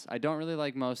Cheetos. I don't really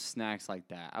like most snacks like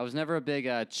that. I was never a big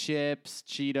chips,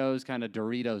 Cheetos, kind of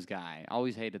Doritos guy.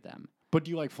 Always hated them. But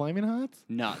do you like Flamin' Hots?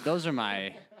 No, those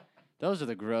are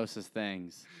the grossest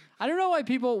things. I don't know why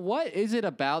what is it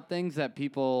about things that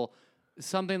people,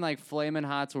 something like Flamin'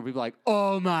 Hots where people are like,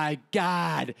 oh my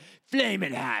God,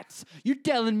 Flamin' Hots. You're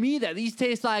telling me that these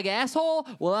taste like asshole?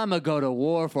 Well, I'm going to go to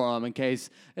war for them in case.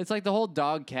 It's like the whole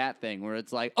dog cat thing where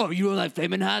it's like, oh, you don't like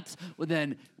Flamin' Hots? Well,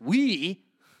 then we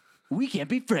can't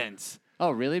be friends.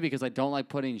 Oh, really? Because I don't like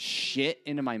putting shit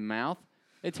into my mouth?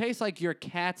 It tastes like your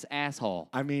cat's asshole.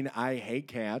 I mean, I hate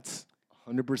cats,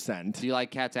 100%. Do you like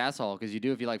cat's asshole? Because you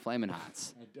do if you like Flamin'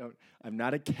 Hots. I'm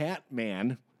not a cat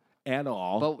man at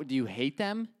all. But do you hate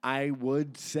them? I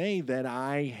would say that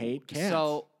I hate cats.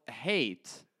 So, hate.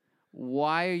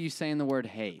 Why are you saying the word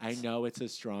hate? I know it's a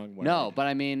strong word. No, but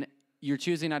I mean, you're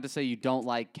choosing not to say you don't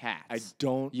like cats. I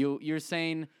don't. You're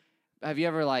saying, have you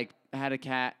ever like had a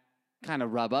cat kind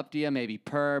of rub up to you, maybe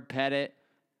purr, pet it?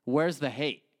 Where's the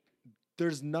hate?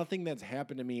 There's nothing that's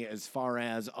happened to me as far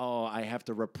as, oh, I have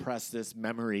to repress this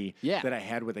memory that I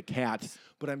had with a cat.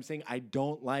 But I'm saying I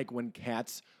don't like when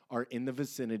cats are in the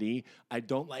vicinity. I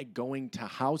don't like going to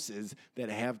houses that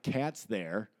have cats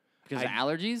there. Because of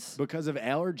allergies? Because of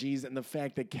allergies and the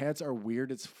fact that cats are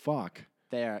weird as fuck.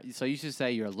 So you should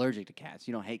say you're allergic to cats.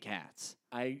 You don't hate cats.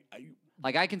 I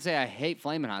I can say I hate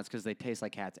Flamin' Hots because they taste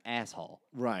like cat's asshole.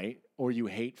 Right. Or you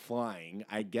hate flying.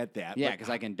 I get that. Yeah, but because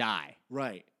I can die.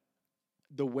 Right.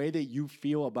 The way that you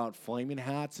feel about Flamin'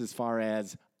 Hots as far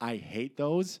as I hate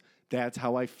those, that's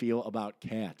how I feel about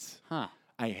cats. Huh.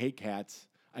 I hate cats.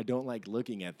 I don't like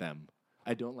looking at them.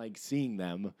 I don't like seeing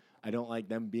them. I don't like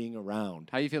them being around.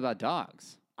 How do you feel about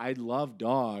dogs? I love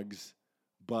dogs,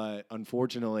 but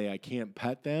unfortunately I can't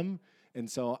pet them. And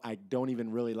so I don't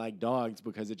even really like dogs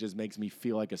because it just makes me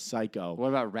feel like a psycho. What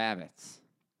about rabbits?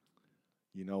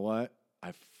 You know what?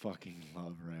 I fucking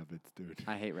love rabbits, dude.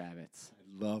 I hate rabbits.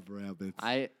 I love rabbits.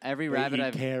 Every They rabbit eat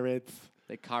I've carrots.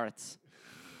 the carrots.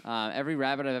 Every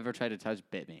rabbit I've ever tried to touch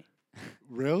bit me.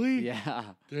 Really? Yeah,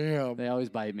 Damn. they always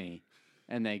bite me,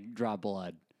 and they draw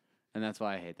blood, and that's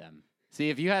why I hate them. See,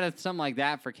 if you had something like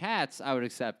that for cats, I would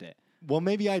accept it. Well,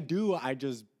 maybe I do. I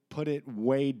just put it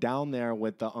way down there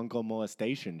with the uncle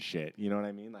molestation shit. You know what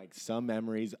I mean? Like some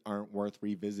memories aren't worth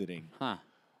revisiting. Huh?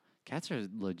 Cats are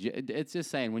legit. It's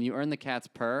just saying when you earn the cat's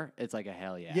purr, it's like a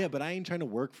hell yeah. Yeah, but I ain't trying to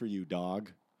work for you,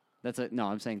 dog. No,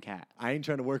 I'm saying cat. I ain't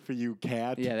trying to work for you,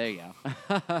 cat. Yeah, there you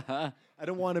go. I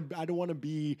don't want to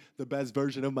be the best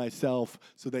version of myself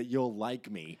so that you'll like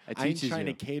me. It I ain't teaches trying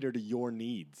you. to cater to your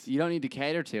needs. You don't need to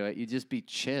cater to it. You just be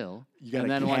chill. You gotta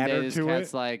and then one day cater this to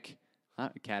cat's it? like,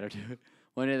 cater to it.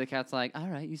 One day the cat's like, all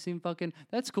right, you seem fucking.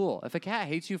 That's cool. If a cat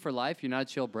hates you for life, you're not a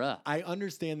chill bruh. I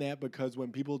understand that because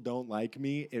when people don't like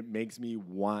me, it makes me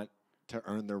want to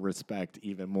earn their respect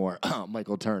even more.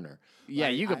 Michael Turner. Yeah,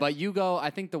 you go. But you go. I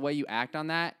think the way you act on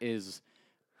that is,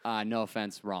 no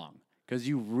offense, wrong. Because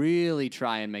you really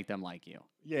try and make them like you.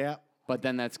 Yeah. But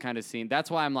then that's kind of seen. That's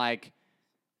why I'm like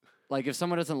if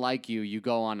someone doesn't like you, you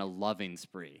go on a loving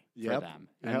spree for Yep. them.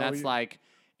 And Hell that's yeah. like,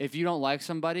 if you don't like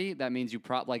somebody, that means you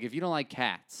like if you don't like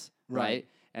cats, right?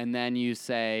 And then you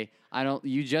say,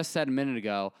 you just said a minute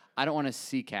ago, I don't want to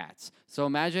see cats. So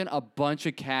imagine a bunch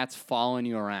of cats following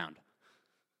you around.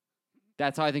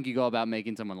 That's how I think you go about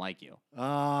making someone like you.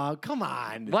 Come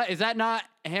on. What? Is that not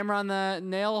hammer on the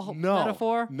nail No.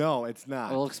 metaphor? No, it's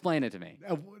not. Well, explain it to me.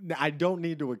 I don't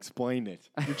need to explain it.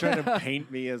 You're trying to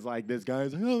paint me as like this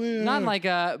guy's. Oh, yeah. Not in like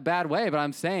a bad way, but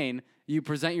I'm saying You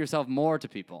present yourself more to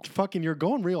people. Fucking, you're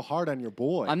going real hard on your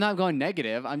boy. I'm not going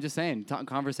negative. I'm just saying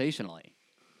conversationally.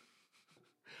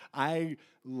 I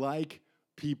like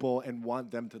people and want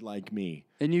them to like me.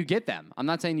 And you get them. I'm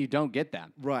not saying you don't get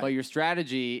them. Right. But your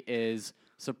strategy is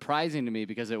surprising to me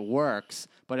because it works.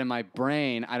 But in my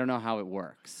brain, I don't know how it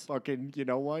works. Fucking, you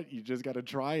know what? You just got to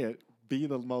try it. Be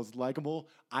the most likable.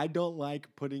 I don't like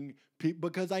putting people,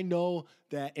 because I know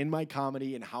that in my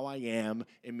comedy and how I am,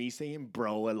 and me saying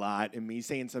bro a lot, and me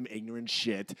saying some ignorant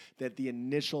shit, that the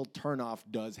initial turnoff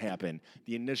does happen.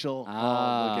 The initial, look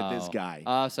at this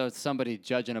guy. So it's somebody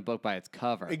judging a book by its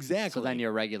cover. Exactly. So then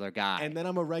you're a regular guy. And then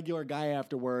I'm a regular guy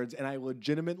afterwards, and I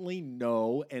legitimately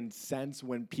know and sense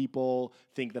when people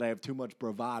think that I have too much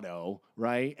bravado,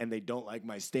 right? And they don't like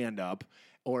my stand-up,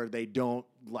 or they don't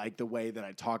like the way that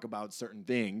I talk about certain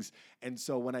things. And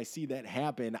so when I see that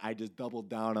happen, I just double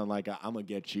down on like, I'm going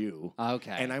to get you.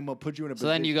 Okay. And I'm going to put you in a So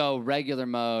then you go regular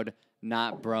mode,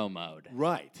 not bro mode.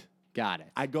 Right. Got it.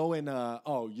 I go in,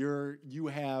 you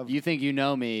have... You think you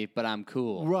know me, but I'm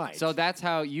cool. Right. So that's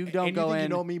how you don't and go you think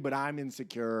in. you know me, but I'm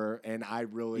insecure, and I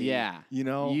really... Yeah. You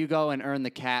know? You go and earn the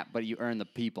cat, but you earn the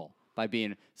people by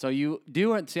being... So you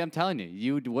do it... See, I'm telling you,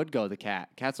 you would go the cat.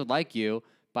 Cats would like you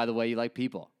by the way you like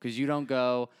people. Because you don't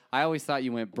go... I always thought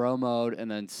you went bro mode and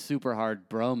then super hard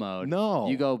bro mode. No.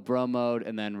 You go bro mode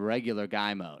and then regular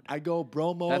guy mode. I go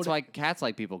bro mode. That's why cats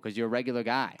like people, because you're a regular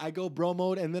guy. I go bro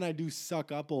mode, and then I do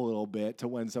suck up a little bit to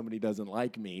when somebody doesn't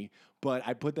like me. But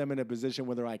I put them in a position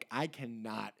where they're like, I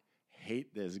cannot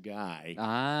hate this guy.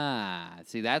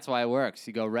 See, that's why it works.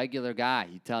 You go regular guy.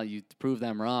 You prove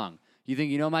them wrong. You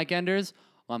think you know Mike Enders?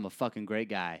 Well, I'm a fucking great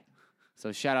guy.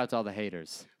 So shout out to all the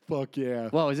haters. Fuck yeah.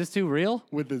 Whoa, is this too real?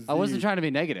 With the Z. I wasn't trying to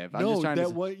be negative. I'm No, just trying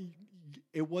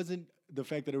it wasn't the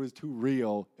fact that it was too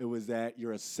real. It was that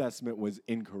your assessment was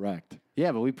incorrect.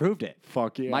 Yeah, but we proved it.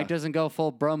 Fuck yeah. Mike doesn't go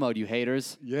full bro mode, you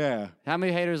haters. Yeah. How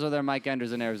many haters are there Mike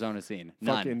Enders in Arizona scene?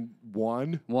 None. Fucking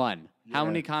one. One. How Yeah.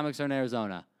 many comics are in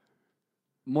Arizona?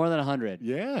 More than 100.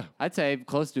 Yeah. I'd say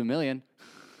close to 1 million.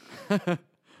 Are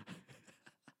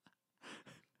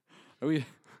we...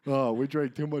 Oh, we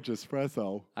drank too much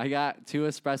espresso. I got 2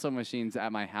 espresso machines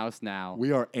at my house now.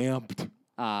 We are amped.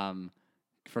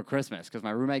 For Christmas, because my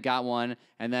roommate got one,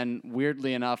 and then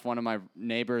weirdly enough, one of my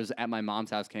neighbors at my mom's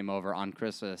house came over on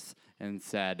Christmas and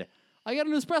said, I got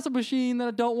an espresso machine that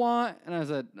I don't want. And I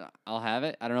said, I'll have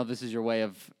it. I don't know if this is your way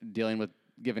of dealing with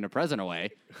giving a present away,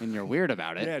 and you're weird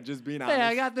about it. Yeah, just being honest. Hey,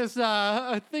 I got this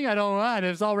thing I don't want.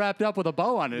 It's all wrapped up with a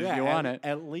bow on it if you want it.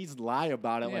 At least lie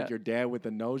about it Yeah. like your dad with the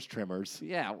nose trimmers.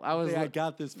 Yeah, I was Hey, I like,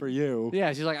 got this for you.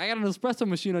 yeah, she's like, I got an espresso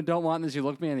machine I don't want. And then she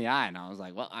looked me in the eye, and I was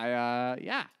like, well,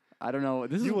 yeah. I don't know.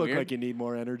 This is You look weird. like you need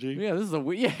more energy. Yeah, this is a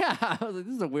weird. Yeah, I was like,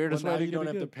 this is the weirdest Well, now way to you get don't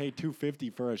a have to gift. pay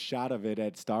 $2.50 for a shot of it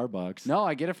at Starbucks. No,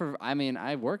 I get it for. I mean,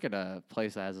 I work at a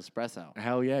place that has espresso.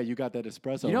 Hell yeah, you got that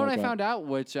espresso. You know what I hookup. found out,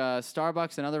 which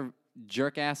Starbucks and other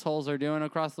jerk assholes are doing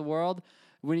across the world?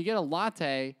 When you get a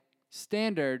latte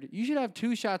standard, you should have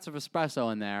 2 shots of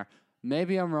espresso in there.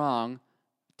 Maybe I'm wrong.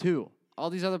 2.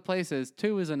 All these other places,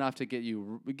 2 is enough to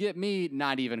get me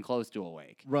not even close to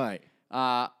awake. Right.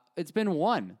 It's been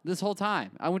 1 this whole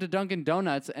time. I went to Dunkin'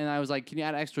 Donuts and I was like, can you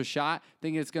add an extra shot?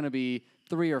 Thinking it's going to be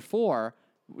 3 or 4.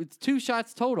 It's 2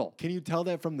 shots total. Can you tell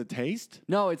that from the taste?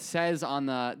 No, it says on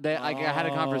like I had a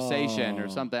conversation or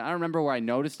something. I don't remember where I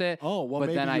noticed it. Oh, well, but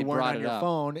maybe then I you weren't brought on it your up.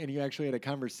 phone and you actually had a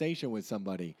conversation with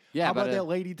somebody. Yeah, How but about that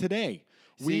lady today?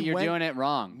 See, you're doing it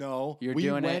wrong. No, You're we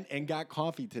doing went it. and got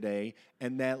coffee today,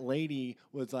 and that lady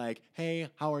was like, "Hey,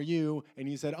 how are you?" And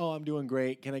you said, "Oh, I'm doing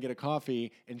great. Can I get a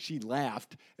coffee?" And she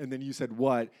laughed, and then you said,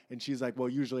 "What?" And she's like, "Well,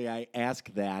 usually I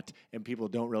ask that, and people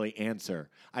don't really answer.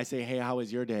 I say, 'Hey, how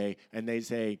was your day?' And they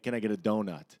say, 'Can I get a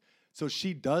donut?'" So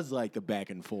she does like the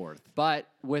back and forth. But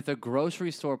with a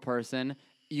grocery store person,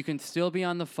 you can still be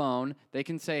on the phone. They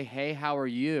can say, hey, how are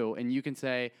you? And you can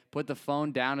say, put the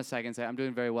phone down a second, say, I'm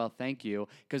doing very well, thank you.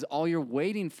 Because all you're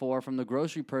waiting for from the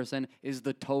grocery person is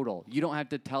the total. You don't have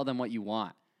to tell them what you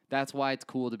want. That's why it's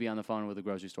cool to be on the phone with a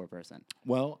grocery store person.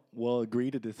 Well, we'll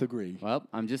agree to disagree. Well,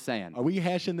 I'm just saying. Are we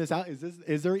hashing this out?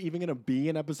 Is there even going to be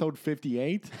an episode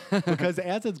 58? Because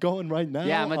as it's going right now,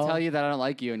 Yeah, I'm gonna tell you that I don't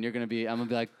like you, and I'm gonna be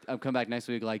like, I'll come back next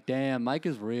week like, damn, Mike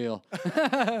is real.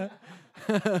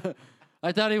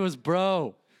 I thought he was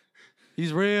bro.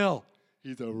 He's real.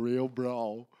 he's a real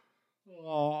bro.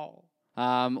 Oh.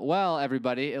 Well,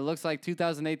 everybody, it looks like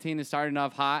 2018 is starting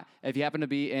off hot. If you happen to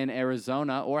be in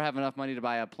Arizona or have enough money to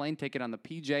buy a plane ticket on the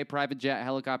PJ, private jet,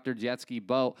 helicopter, jet ski,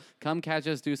 boat, come catch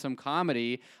us do some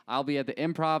comedy. I'll be at the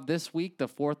Improv this week, the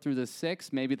 4th through the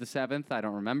 6th, maybe the 7th, I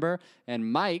don't remember.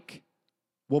 And Mike...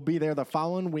 We'll be there the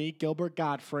following week. Gilbert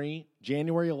Godfrey,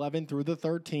 January 11th through the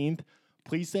 13th.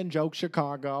 Please send Joke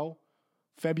Chicago.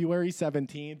 February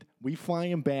 17th. We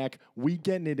flying back. We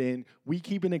getting it in. We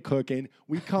keeping it cooking.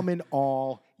 We coming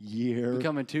all year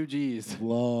Becoming 2 G's.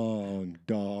 long,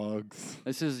 dogs.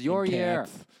 This is your And year.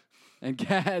 cats. And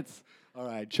cats. All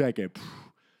right, check it.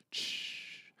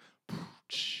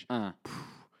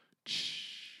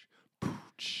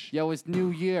 Yo, it's New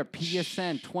Year,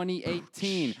 PSN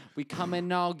 2018. We coming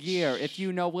all year, if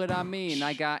you know what I mean.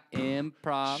 I got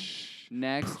improv.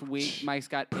 Next week, Mike's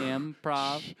got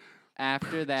improv.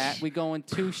 After that, we going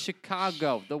to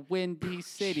Chicago, the Windy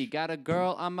City. Got a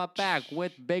girl on my back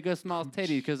with big or small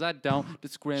titties, because I don't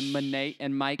discriminate.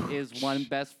 And Mike is one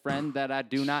best friend that I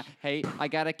do not hate. I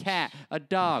got a cat, a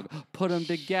dog, put them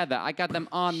together. I got them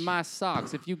on my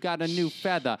socks. If you got a new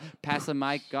feather, pass a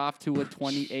mic off to a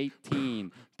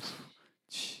 2018.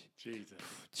 Jesus.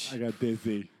 I got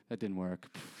dizzy. That didn't work.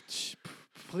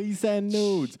 Please send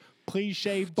nudes. Please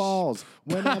shave balls.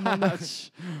 When I'm on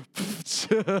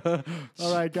the...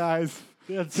 All right, guys.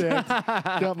 That's it.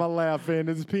 Got my laugh in.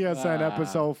 This is PSN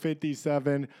episode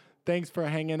 57. Thanks for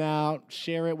hanging out.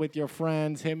 Share it with your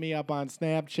friends. Hit me up on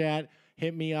Snapchat.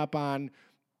 Hit me up on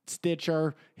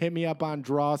Stitcher. Hit me up on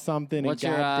Draw Something. What's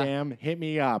and your, goddamn, hit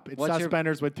me up. It's what's your-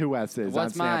 Suspenders with 2 S's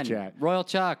What's on mine? Snapchat. Royal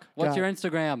Chuck. What's Yeah. your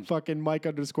Instagram? Fucking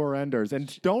Mike_Enders.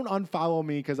 And don't unfollow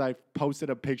me because I posted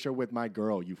a picture with my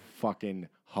girl, you fucking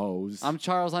hoes. I'm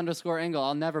Charles_Engel.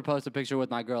 I'll never post a picture with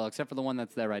my girl except for the one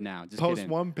that's there right now. Just Post kidding.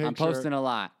 one I'm picture. posting a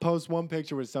lot. Post one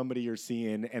picture with somebody you're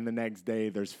seeing, and the next day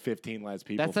there's 15 less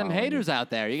people. That's them following haters out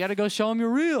there. You got to go show them you're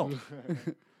real.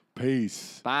 you.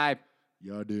 Peace. Bye.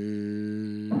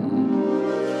 Yadi.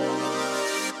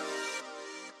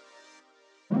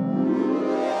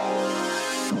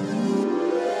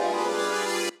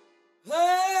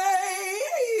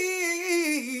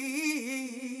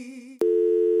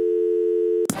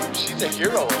 She's a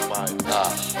hero of mine.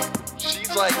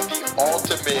 She's like the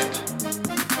ultimate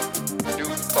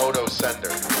nude photo sender.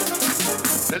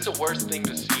 That's the worst thing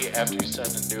to see after you send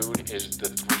a nude is the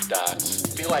 3 dots. I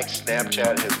feel like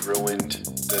Snapchat has ruined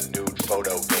the nude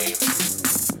photo game.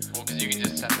 Well, because you can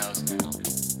just send those now.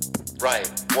 Right.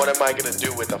 What am I gonna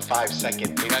do with a 5-second You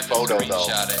nude guys photo just though?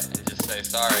 screenshot it and just say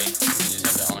sorry. You just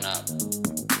have to own up.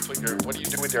 What do you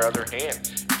do with your other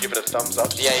hand? Give it a thumbs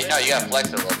up? Yeah, you know, you gotta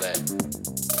flex it a little bit.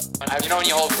 You know when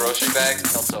you hold grocery bags, it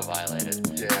felt so violated.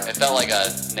 Yeah. It felt like a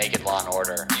naked Law and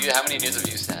Order. How many nudes have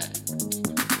you sent?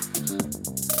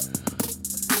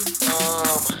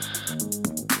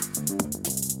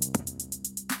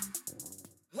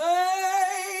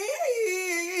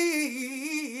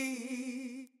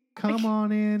 Come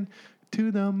on in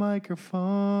to the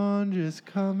microphone. Just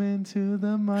come into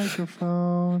the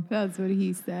microphone. That's what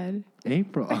he said.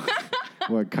 April.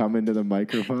 What, come into the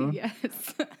microphone?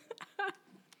 Yes.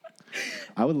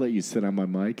 I would let you sit on my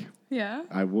mic. Yeah.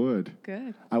 I would.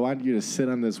 Good. I want you to sit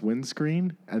on this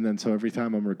windscreen, and then so every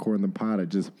time I'm recording the pod, I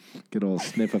just get a little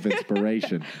sniff of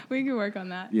inspiration. We can work on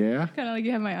that. Yeah? Kind of like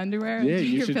you have my underwear Yeah, and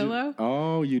you your should. pillow.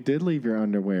 Oh, you did leave your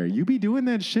underwear. You be doing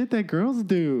that shit that girls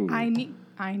do. I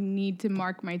need to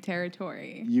mark my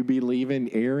territory. You be leaving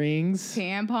earrings,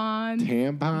 Tampons.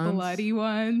 tampons. Bloody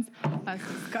ones. That's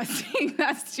disgusting.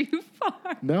 That's too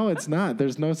far. No, it's not.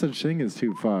 There's no such thing as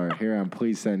too far here on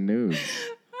Please Send Nudes,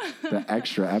 the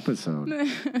extra episode.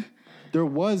 There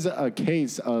was a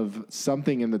case of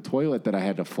something in the toilet that I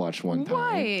had to flush one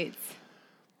time. What?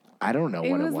 I don't know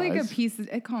It what was it like was. a piece of,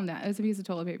 calm down. It was a piece of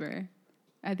toilet paper.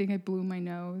 I think I blew my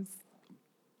nose.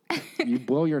 You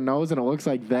blow your nose and it looks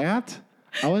like that?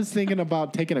 I was thinking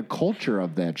about taking a culture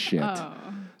of that shit. Oh.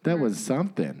 That was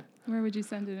something. Where would you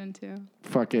send it into?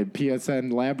 Fucking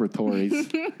PSN laboratories.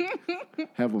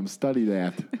 Have them study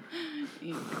that.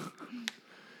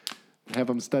 Have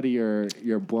them study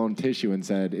your blown tissue and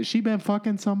said, "Has she been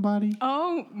fucking somebody?"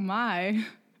 Oh my.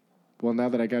 Well, now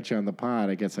that I got you on the pod,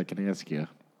 I guess I can ask you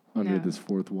under No. this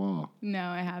fourth wall. No,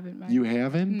 I haven't. Mike. You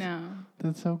haven't? No.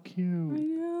 That's so I cute.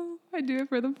 know. I do it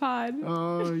for the pod.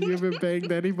 Oh, you haven't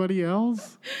banged anybody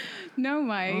else? No,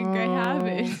 Mike, I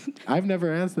haven't. I've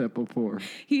never asked that before.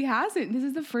 He hasn't. This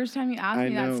is the first time you asked I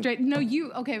me know. that straight. No,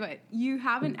 you, but you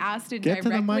haven't asked it Get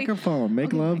directly. to the microphone. Make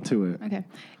Okay, love Mike. to it. Okay.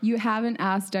 You haven't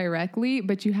asked directly,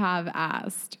 but you have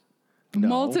asked. No.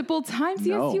 Multiple times.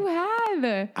 No. Yes, you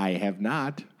have. I have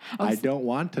not. Oh, I don't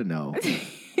want to know.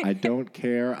 I don't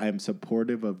care. I'm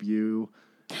supportive of you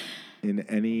in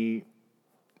any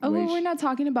Oh, way. well, we're not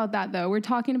talking about that, though. We're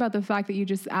talking about the fact that you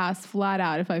just asked flat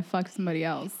out if I fucked somebody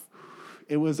else.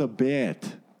 It was a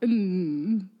bit.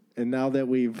 Mm. And now that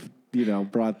we've,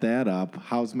 brought that up,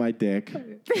 how's my dick?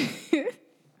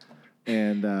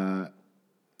 And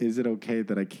is it okay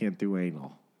that I can't do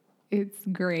anal? It's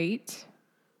great.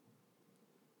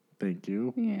 Thank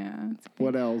you. Yeah.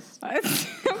 What else?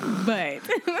 But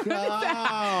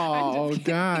Oh,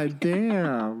 God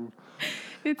damn.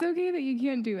 it's okay that you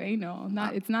can't do anal.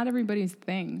 It's not everybody's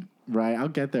thing. Right, I'll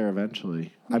get there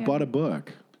eventually. I Yeah. bought a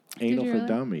book, Anal you for really?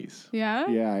 Dummies. Yeah?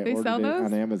 Yeah, I They ordered sell it those?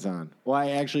 on Amazon. Well,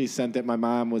 I actually sent it. My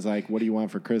mom was like, "What do you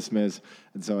want for Christmas?"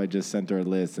 And so I just sent her a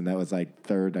list, and that was like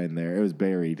third in there. It was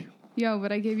buried. Yo,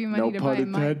 but I gave you money No to pun buy a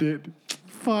mic. intended.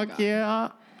 Fuck yeah.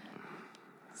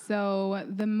 So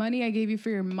the money I gave you for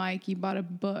your mic, you bought a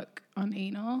book on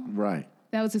anal. Right.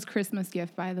 That was his Christmas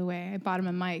gift, by the way. I bought him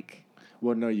a mic.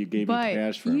 Well, no, you gave me But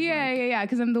cash for it. yeah,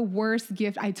 because I'm the worst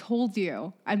gift. I told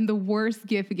you, I'm the worst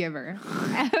gift giver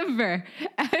ever.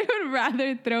 I would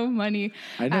rather throw money.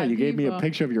 I know. at You gave me a people.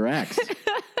 picture of your ex.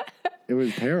 It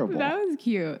was terrible. That was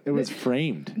cute. It was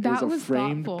framed. That it was a was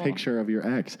framed thoughtful. picture of your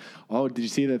ex. Oh, did you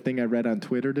see the thing I read on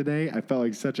Twitter today? I felt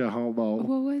like such a homo.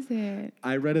 What was it?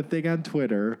 I read a thing on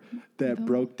Twitter that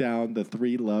broke down the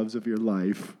 3 loves of your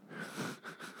life.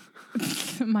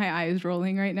 My eye is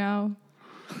rolling right now.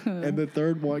 And the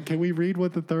third one, can we read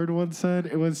what the third one said?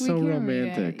 It was We so can read it,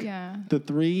 romantic. yeah. The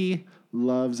 3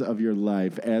 loves of your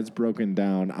life as broken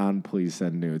down on Please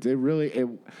Send Nudes.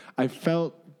 I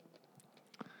felt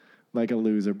like a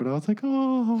loser, but I was like,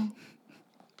 oh,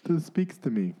 this speaks to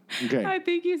me. Okay. I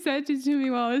think you sent it to me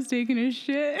while I was taking a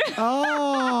shit.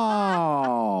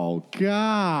 Oh,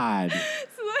 God.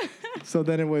 So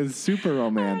then it was super I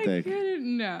romantic.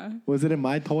 couldn't. No. Was it in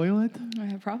my toilet?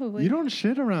 Probably. You don't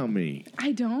shit around me.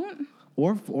 I don't.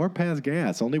 Or pass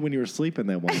gas. Only when you were sleeping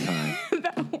that one time.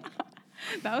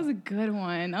 That was a good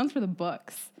one. That was for the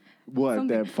books. What,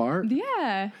 Something- that fart?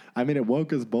 Yeah. I mean, it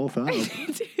woke us both up. I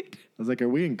Dude. was like, are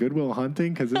we in Goodwill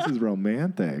Hunting? Because this is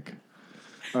romantic.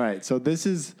 All right, so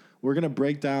we're going to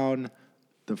break down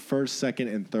the first, second,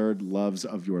 and third loves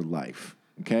of your life.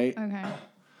 Okay? Okay.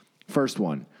 First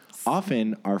one.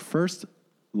 Often, our first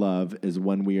love is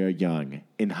when we are young,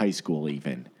 in high school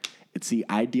even. It's the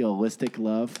idealistic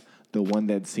love, the one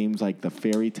that seems like the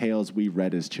fairy tales we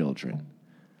read as children.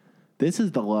 This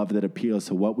is the love that appeals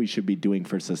to what we should be doing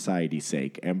for society's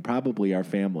sake and probably our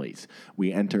families.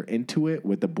 We enter into it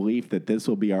with the belief that this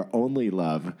will be our only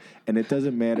love, and it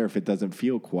doesn't matter if it doesn't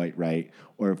feel quite right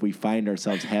or if we find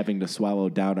ourselves having to swallow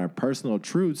down our personal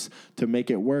truths to make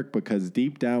it work, because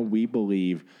deep down we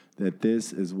believe that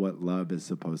this is what love is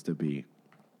supposed to be.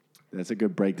 That's a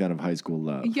good breakdown of high school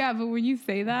love. Yeah, but when you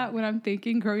say that, what I'm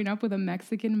thinking, growing up with a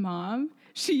Mexican mom,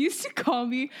 she used to call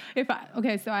me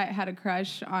so I had a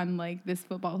crush on like this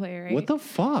football player, right? What the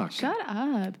fuck? Shut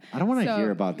up. I don't wanna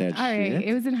hear about that all right, shit.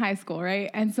 it was in high school, right?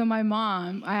 And so my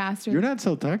mom, I asked her. You're not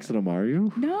still texting him, are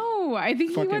you? No, I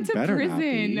think Fucking he went to better not be.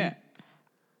 prison.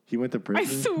 He went to I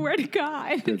prison? swear to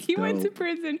God, That's he went to dope.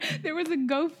 prison. There was a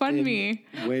GoFundMe.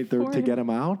 Wait, for to get him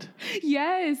out?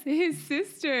 Yes, his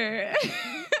sister.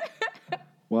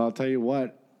 Well, I'll tell you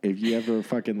what. If you ever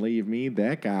fucking leave me,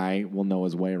 that guy will know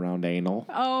his way around anal.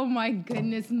 Oh my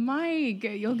goodness, Mike,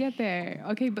 you'll get there.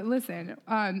 Okay, but listen,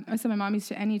 so my mom used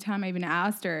to, anytime I even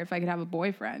asked her if I could have a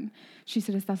boyfriend, she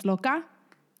said, "Estás loca?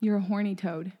 You're a horny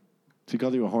toad." She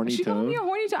called you a horny She toad? called me a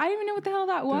horny toad. I didn't even know what the hell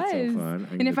that was. That's so fun.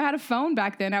 And if I had a phone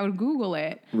back then, I would Google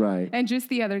it. Right. And just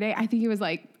the other day, I think it was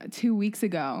like 2 weeks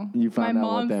ago. You found my out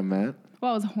what mom, that meant?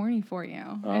 well, I was horny for you.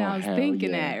 Oh, and I was hell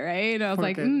thinking yeah. it, right? And I was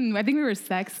like, Fucking- I think we were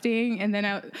sexting. And then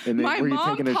my were you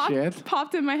mom taking a shit?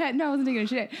 popped in my head. No, I wasn't taking a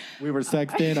shit. We were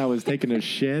sexting. I was taking a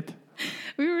shit.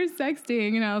 We were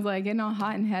sexting, and I was like getting all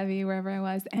hot and heavy wherever I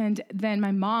was. And then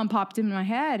my mom popped in my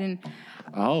head and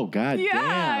Oh, God Yeah,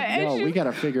 damn. and Yo, she- we got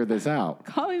to figure this out.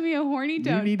 calling me a horny You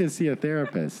toad. need to see a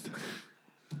therapist.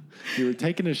 You were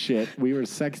taking a shit. We were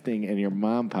sexting, and your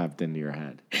mom popped into your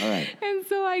head. All right. And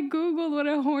so I Googled what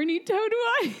a horny toad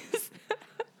was.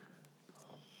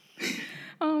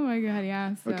 Oh my God,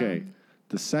 yeah. So. Okay.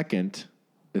 The second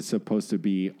is supposed to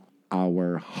be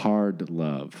our hard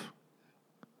love.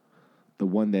 The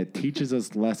one that teaches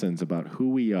us lessons about who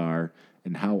we are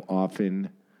and how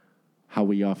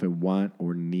we often want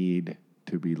or need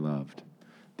to be loved.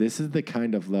 This is the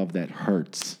kind of love that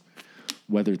hurts,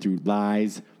 whether through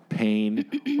lies, pain,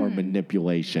 or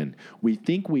manipulation. We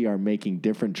think we are making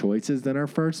different choices than our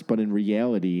first, but in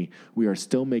reality, we are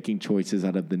still making choices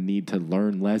out of the need to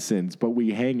learn lessons, but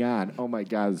we hang on. Oh my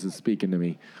God, this is speaking to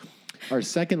me. Our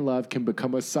second love can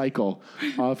become a cycle,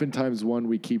 oftentimes one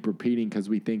we keep repeating because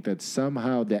we think that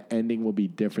somehow the ending will be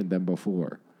different than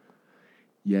before.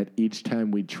 Yet each time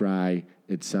we try,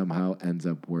 it somehow ends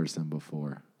up worse than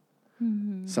before.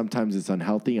 Sometimes it's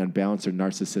unhealthy, unbalanced, or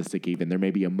narcissistic even. There may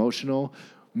be emotional,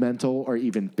 mental, or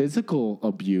even physical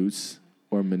abuse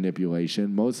or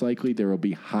manipulation. Most likely, there will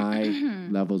be high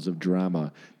levels of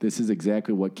drama. This is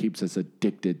exactly what keeps us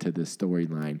addicted to this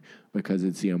storyline because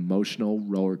it's the emotional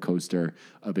roller coaster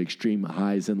of extreme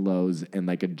highs and lows. And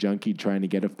like a junkie trying to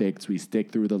get a fix, we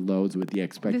stick through the lows with the This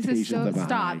expectations is so of a stop.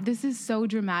 high. This is so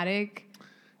dramatic.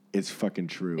 It's fucking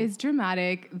true. It's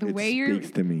dramatic. The it way you're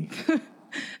speaks to me.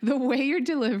 the way you're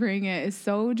delivering it is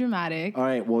so dramatic. All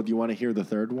right. Well, do you want to hear the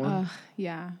third one?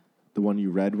 Yeah. The one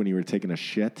you read when you were taking a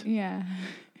shit? Yeah.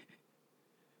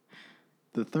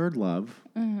 The third love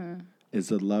is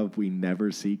the love we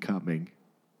never see coming.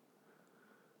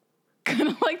 Kind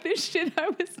of like the shit I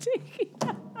was taking.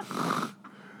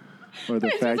 Or the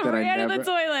I fact just that I ran to never the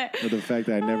toilet. or the fact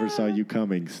that I never saw you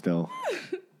coming still.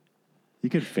 You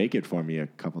could fake it for me a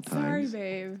couple Sorry, times.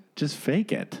 babe. Just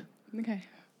fake it. Okay.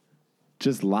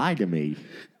 Just lie to me.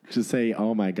 Just say,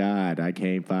 "Oh my God, I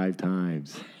came 5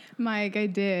 times." Mike, I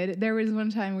did. There was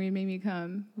one time where you made me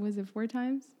come. Was it 4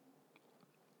 times?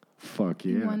 Fuck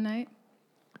In yeah. one night?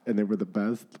 And they were the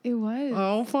best. It was.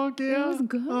 Oh fuck yeah. It was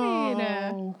good.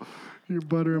 Oh, you're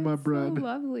butter in my So bread.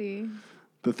 lovely.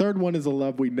 The third one is a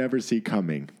love we never see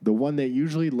coming. The one that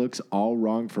usually looks all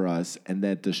wrong for us and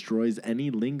that destroys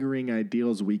any lingering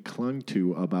ideals we clung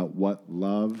to about what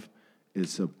love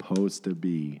is supposed to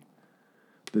be.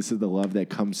 This is the love that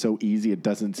comes so easy it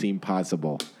doesn't seem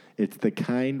possible. It's the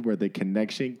kind where the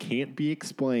connection can't be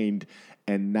explained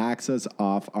and knocks us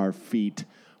off our feet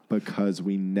because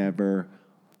we never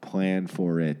planned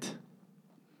for it.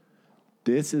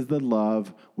 This is the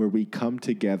love where we come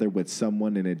together with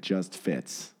someone and it just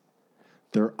fits.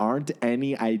 There aren't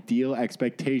any ideal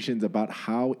expectations about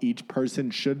how each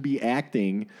person should be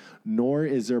acting, nor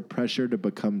is there pressure to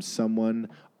become someone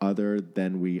other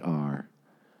than we are.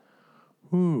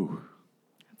 Whew.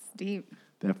 It's deep.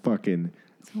 That fucking,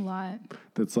 It's a lot.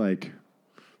 that's like,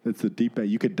 that's the deep end.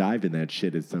 You could dive in that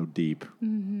shit. It's so deep.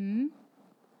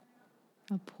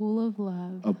 A pool of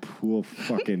love. A pool of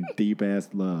fucking deep ass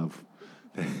love.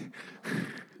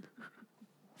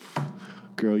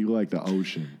 Girl, you like the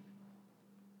ocean.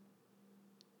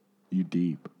 You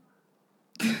deep.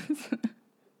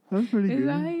 That's pretty Is good.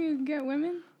 that how you get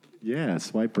women? Yeah,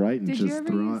 swipe right and Did just you ever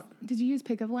throw use, it. did you use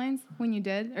pickup lines when you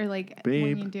did? Or like Babe.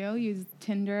 when you do, use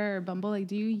Tinder or Bumble? Like,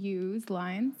 do you use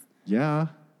lines? Yeah.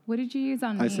 What did you use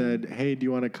on me? I said, hey, do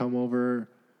you want to come over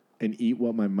and eat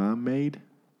what my mom made?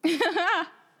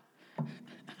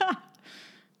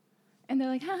 And they're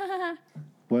like, ha ha ha.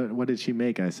 What did she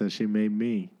make? I said, she made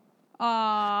me.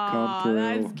 Aw, through.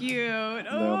 that's cute.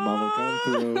 No, mama come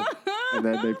through. And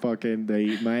then they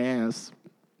eat my ass.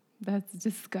 That's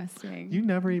disgusting. You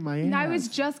never eat my ass. And I was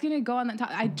just going to go on that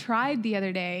I tried the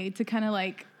other day to kind of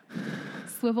like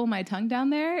swivel my tongue down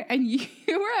there, and you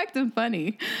were acting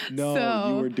funny. No, so,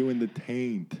 you were doing the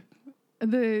taint.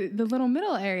 the little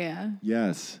middle area.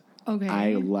 Yes. Okay.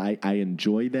 I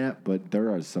enjoy that, but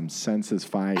there are some senses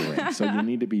firing, so you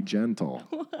need to be gentle.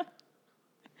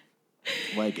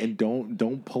 Like, and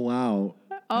don't pull out.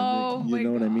 Oh, you my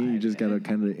know what I mean? You God. just gotta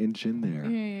kind of inch in there.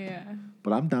 Yeah.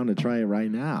 But I'm down to try it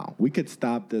right now. We could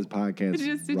stop this podcast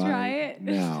Just to right try it?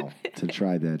 now to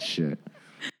try that shit.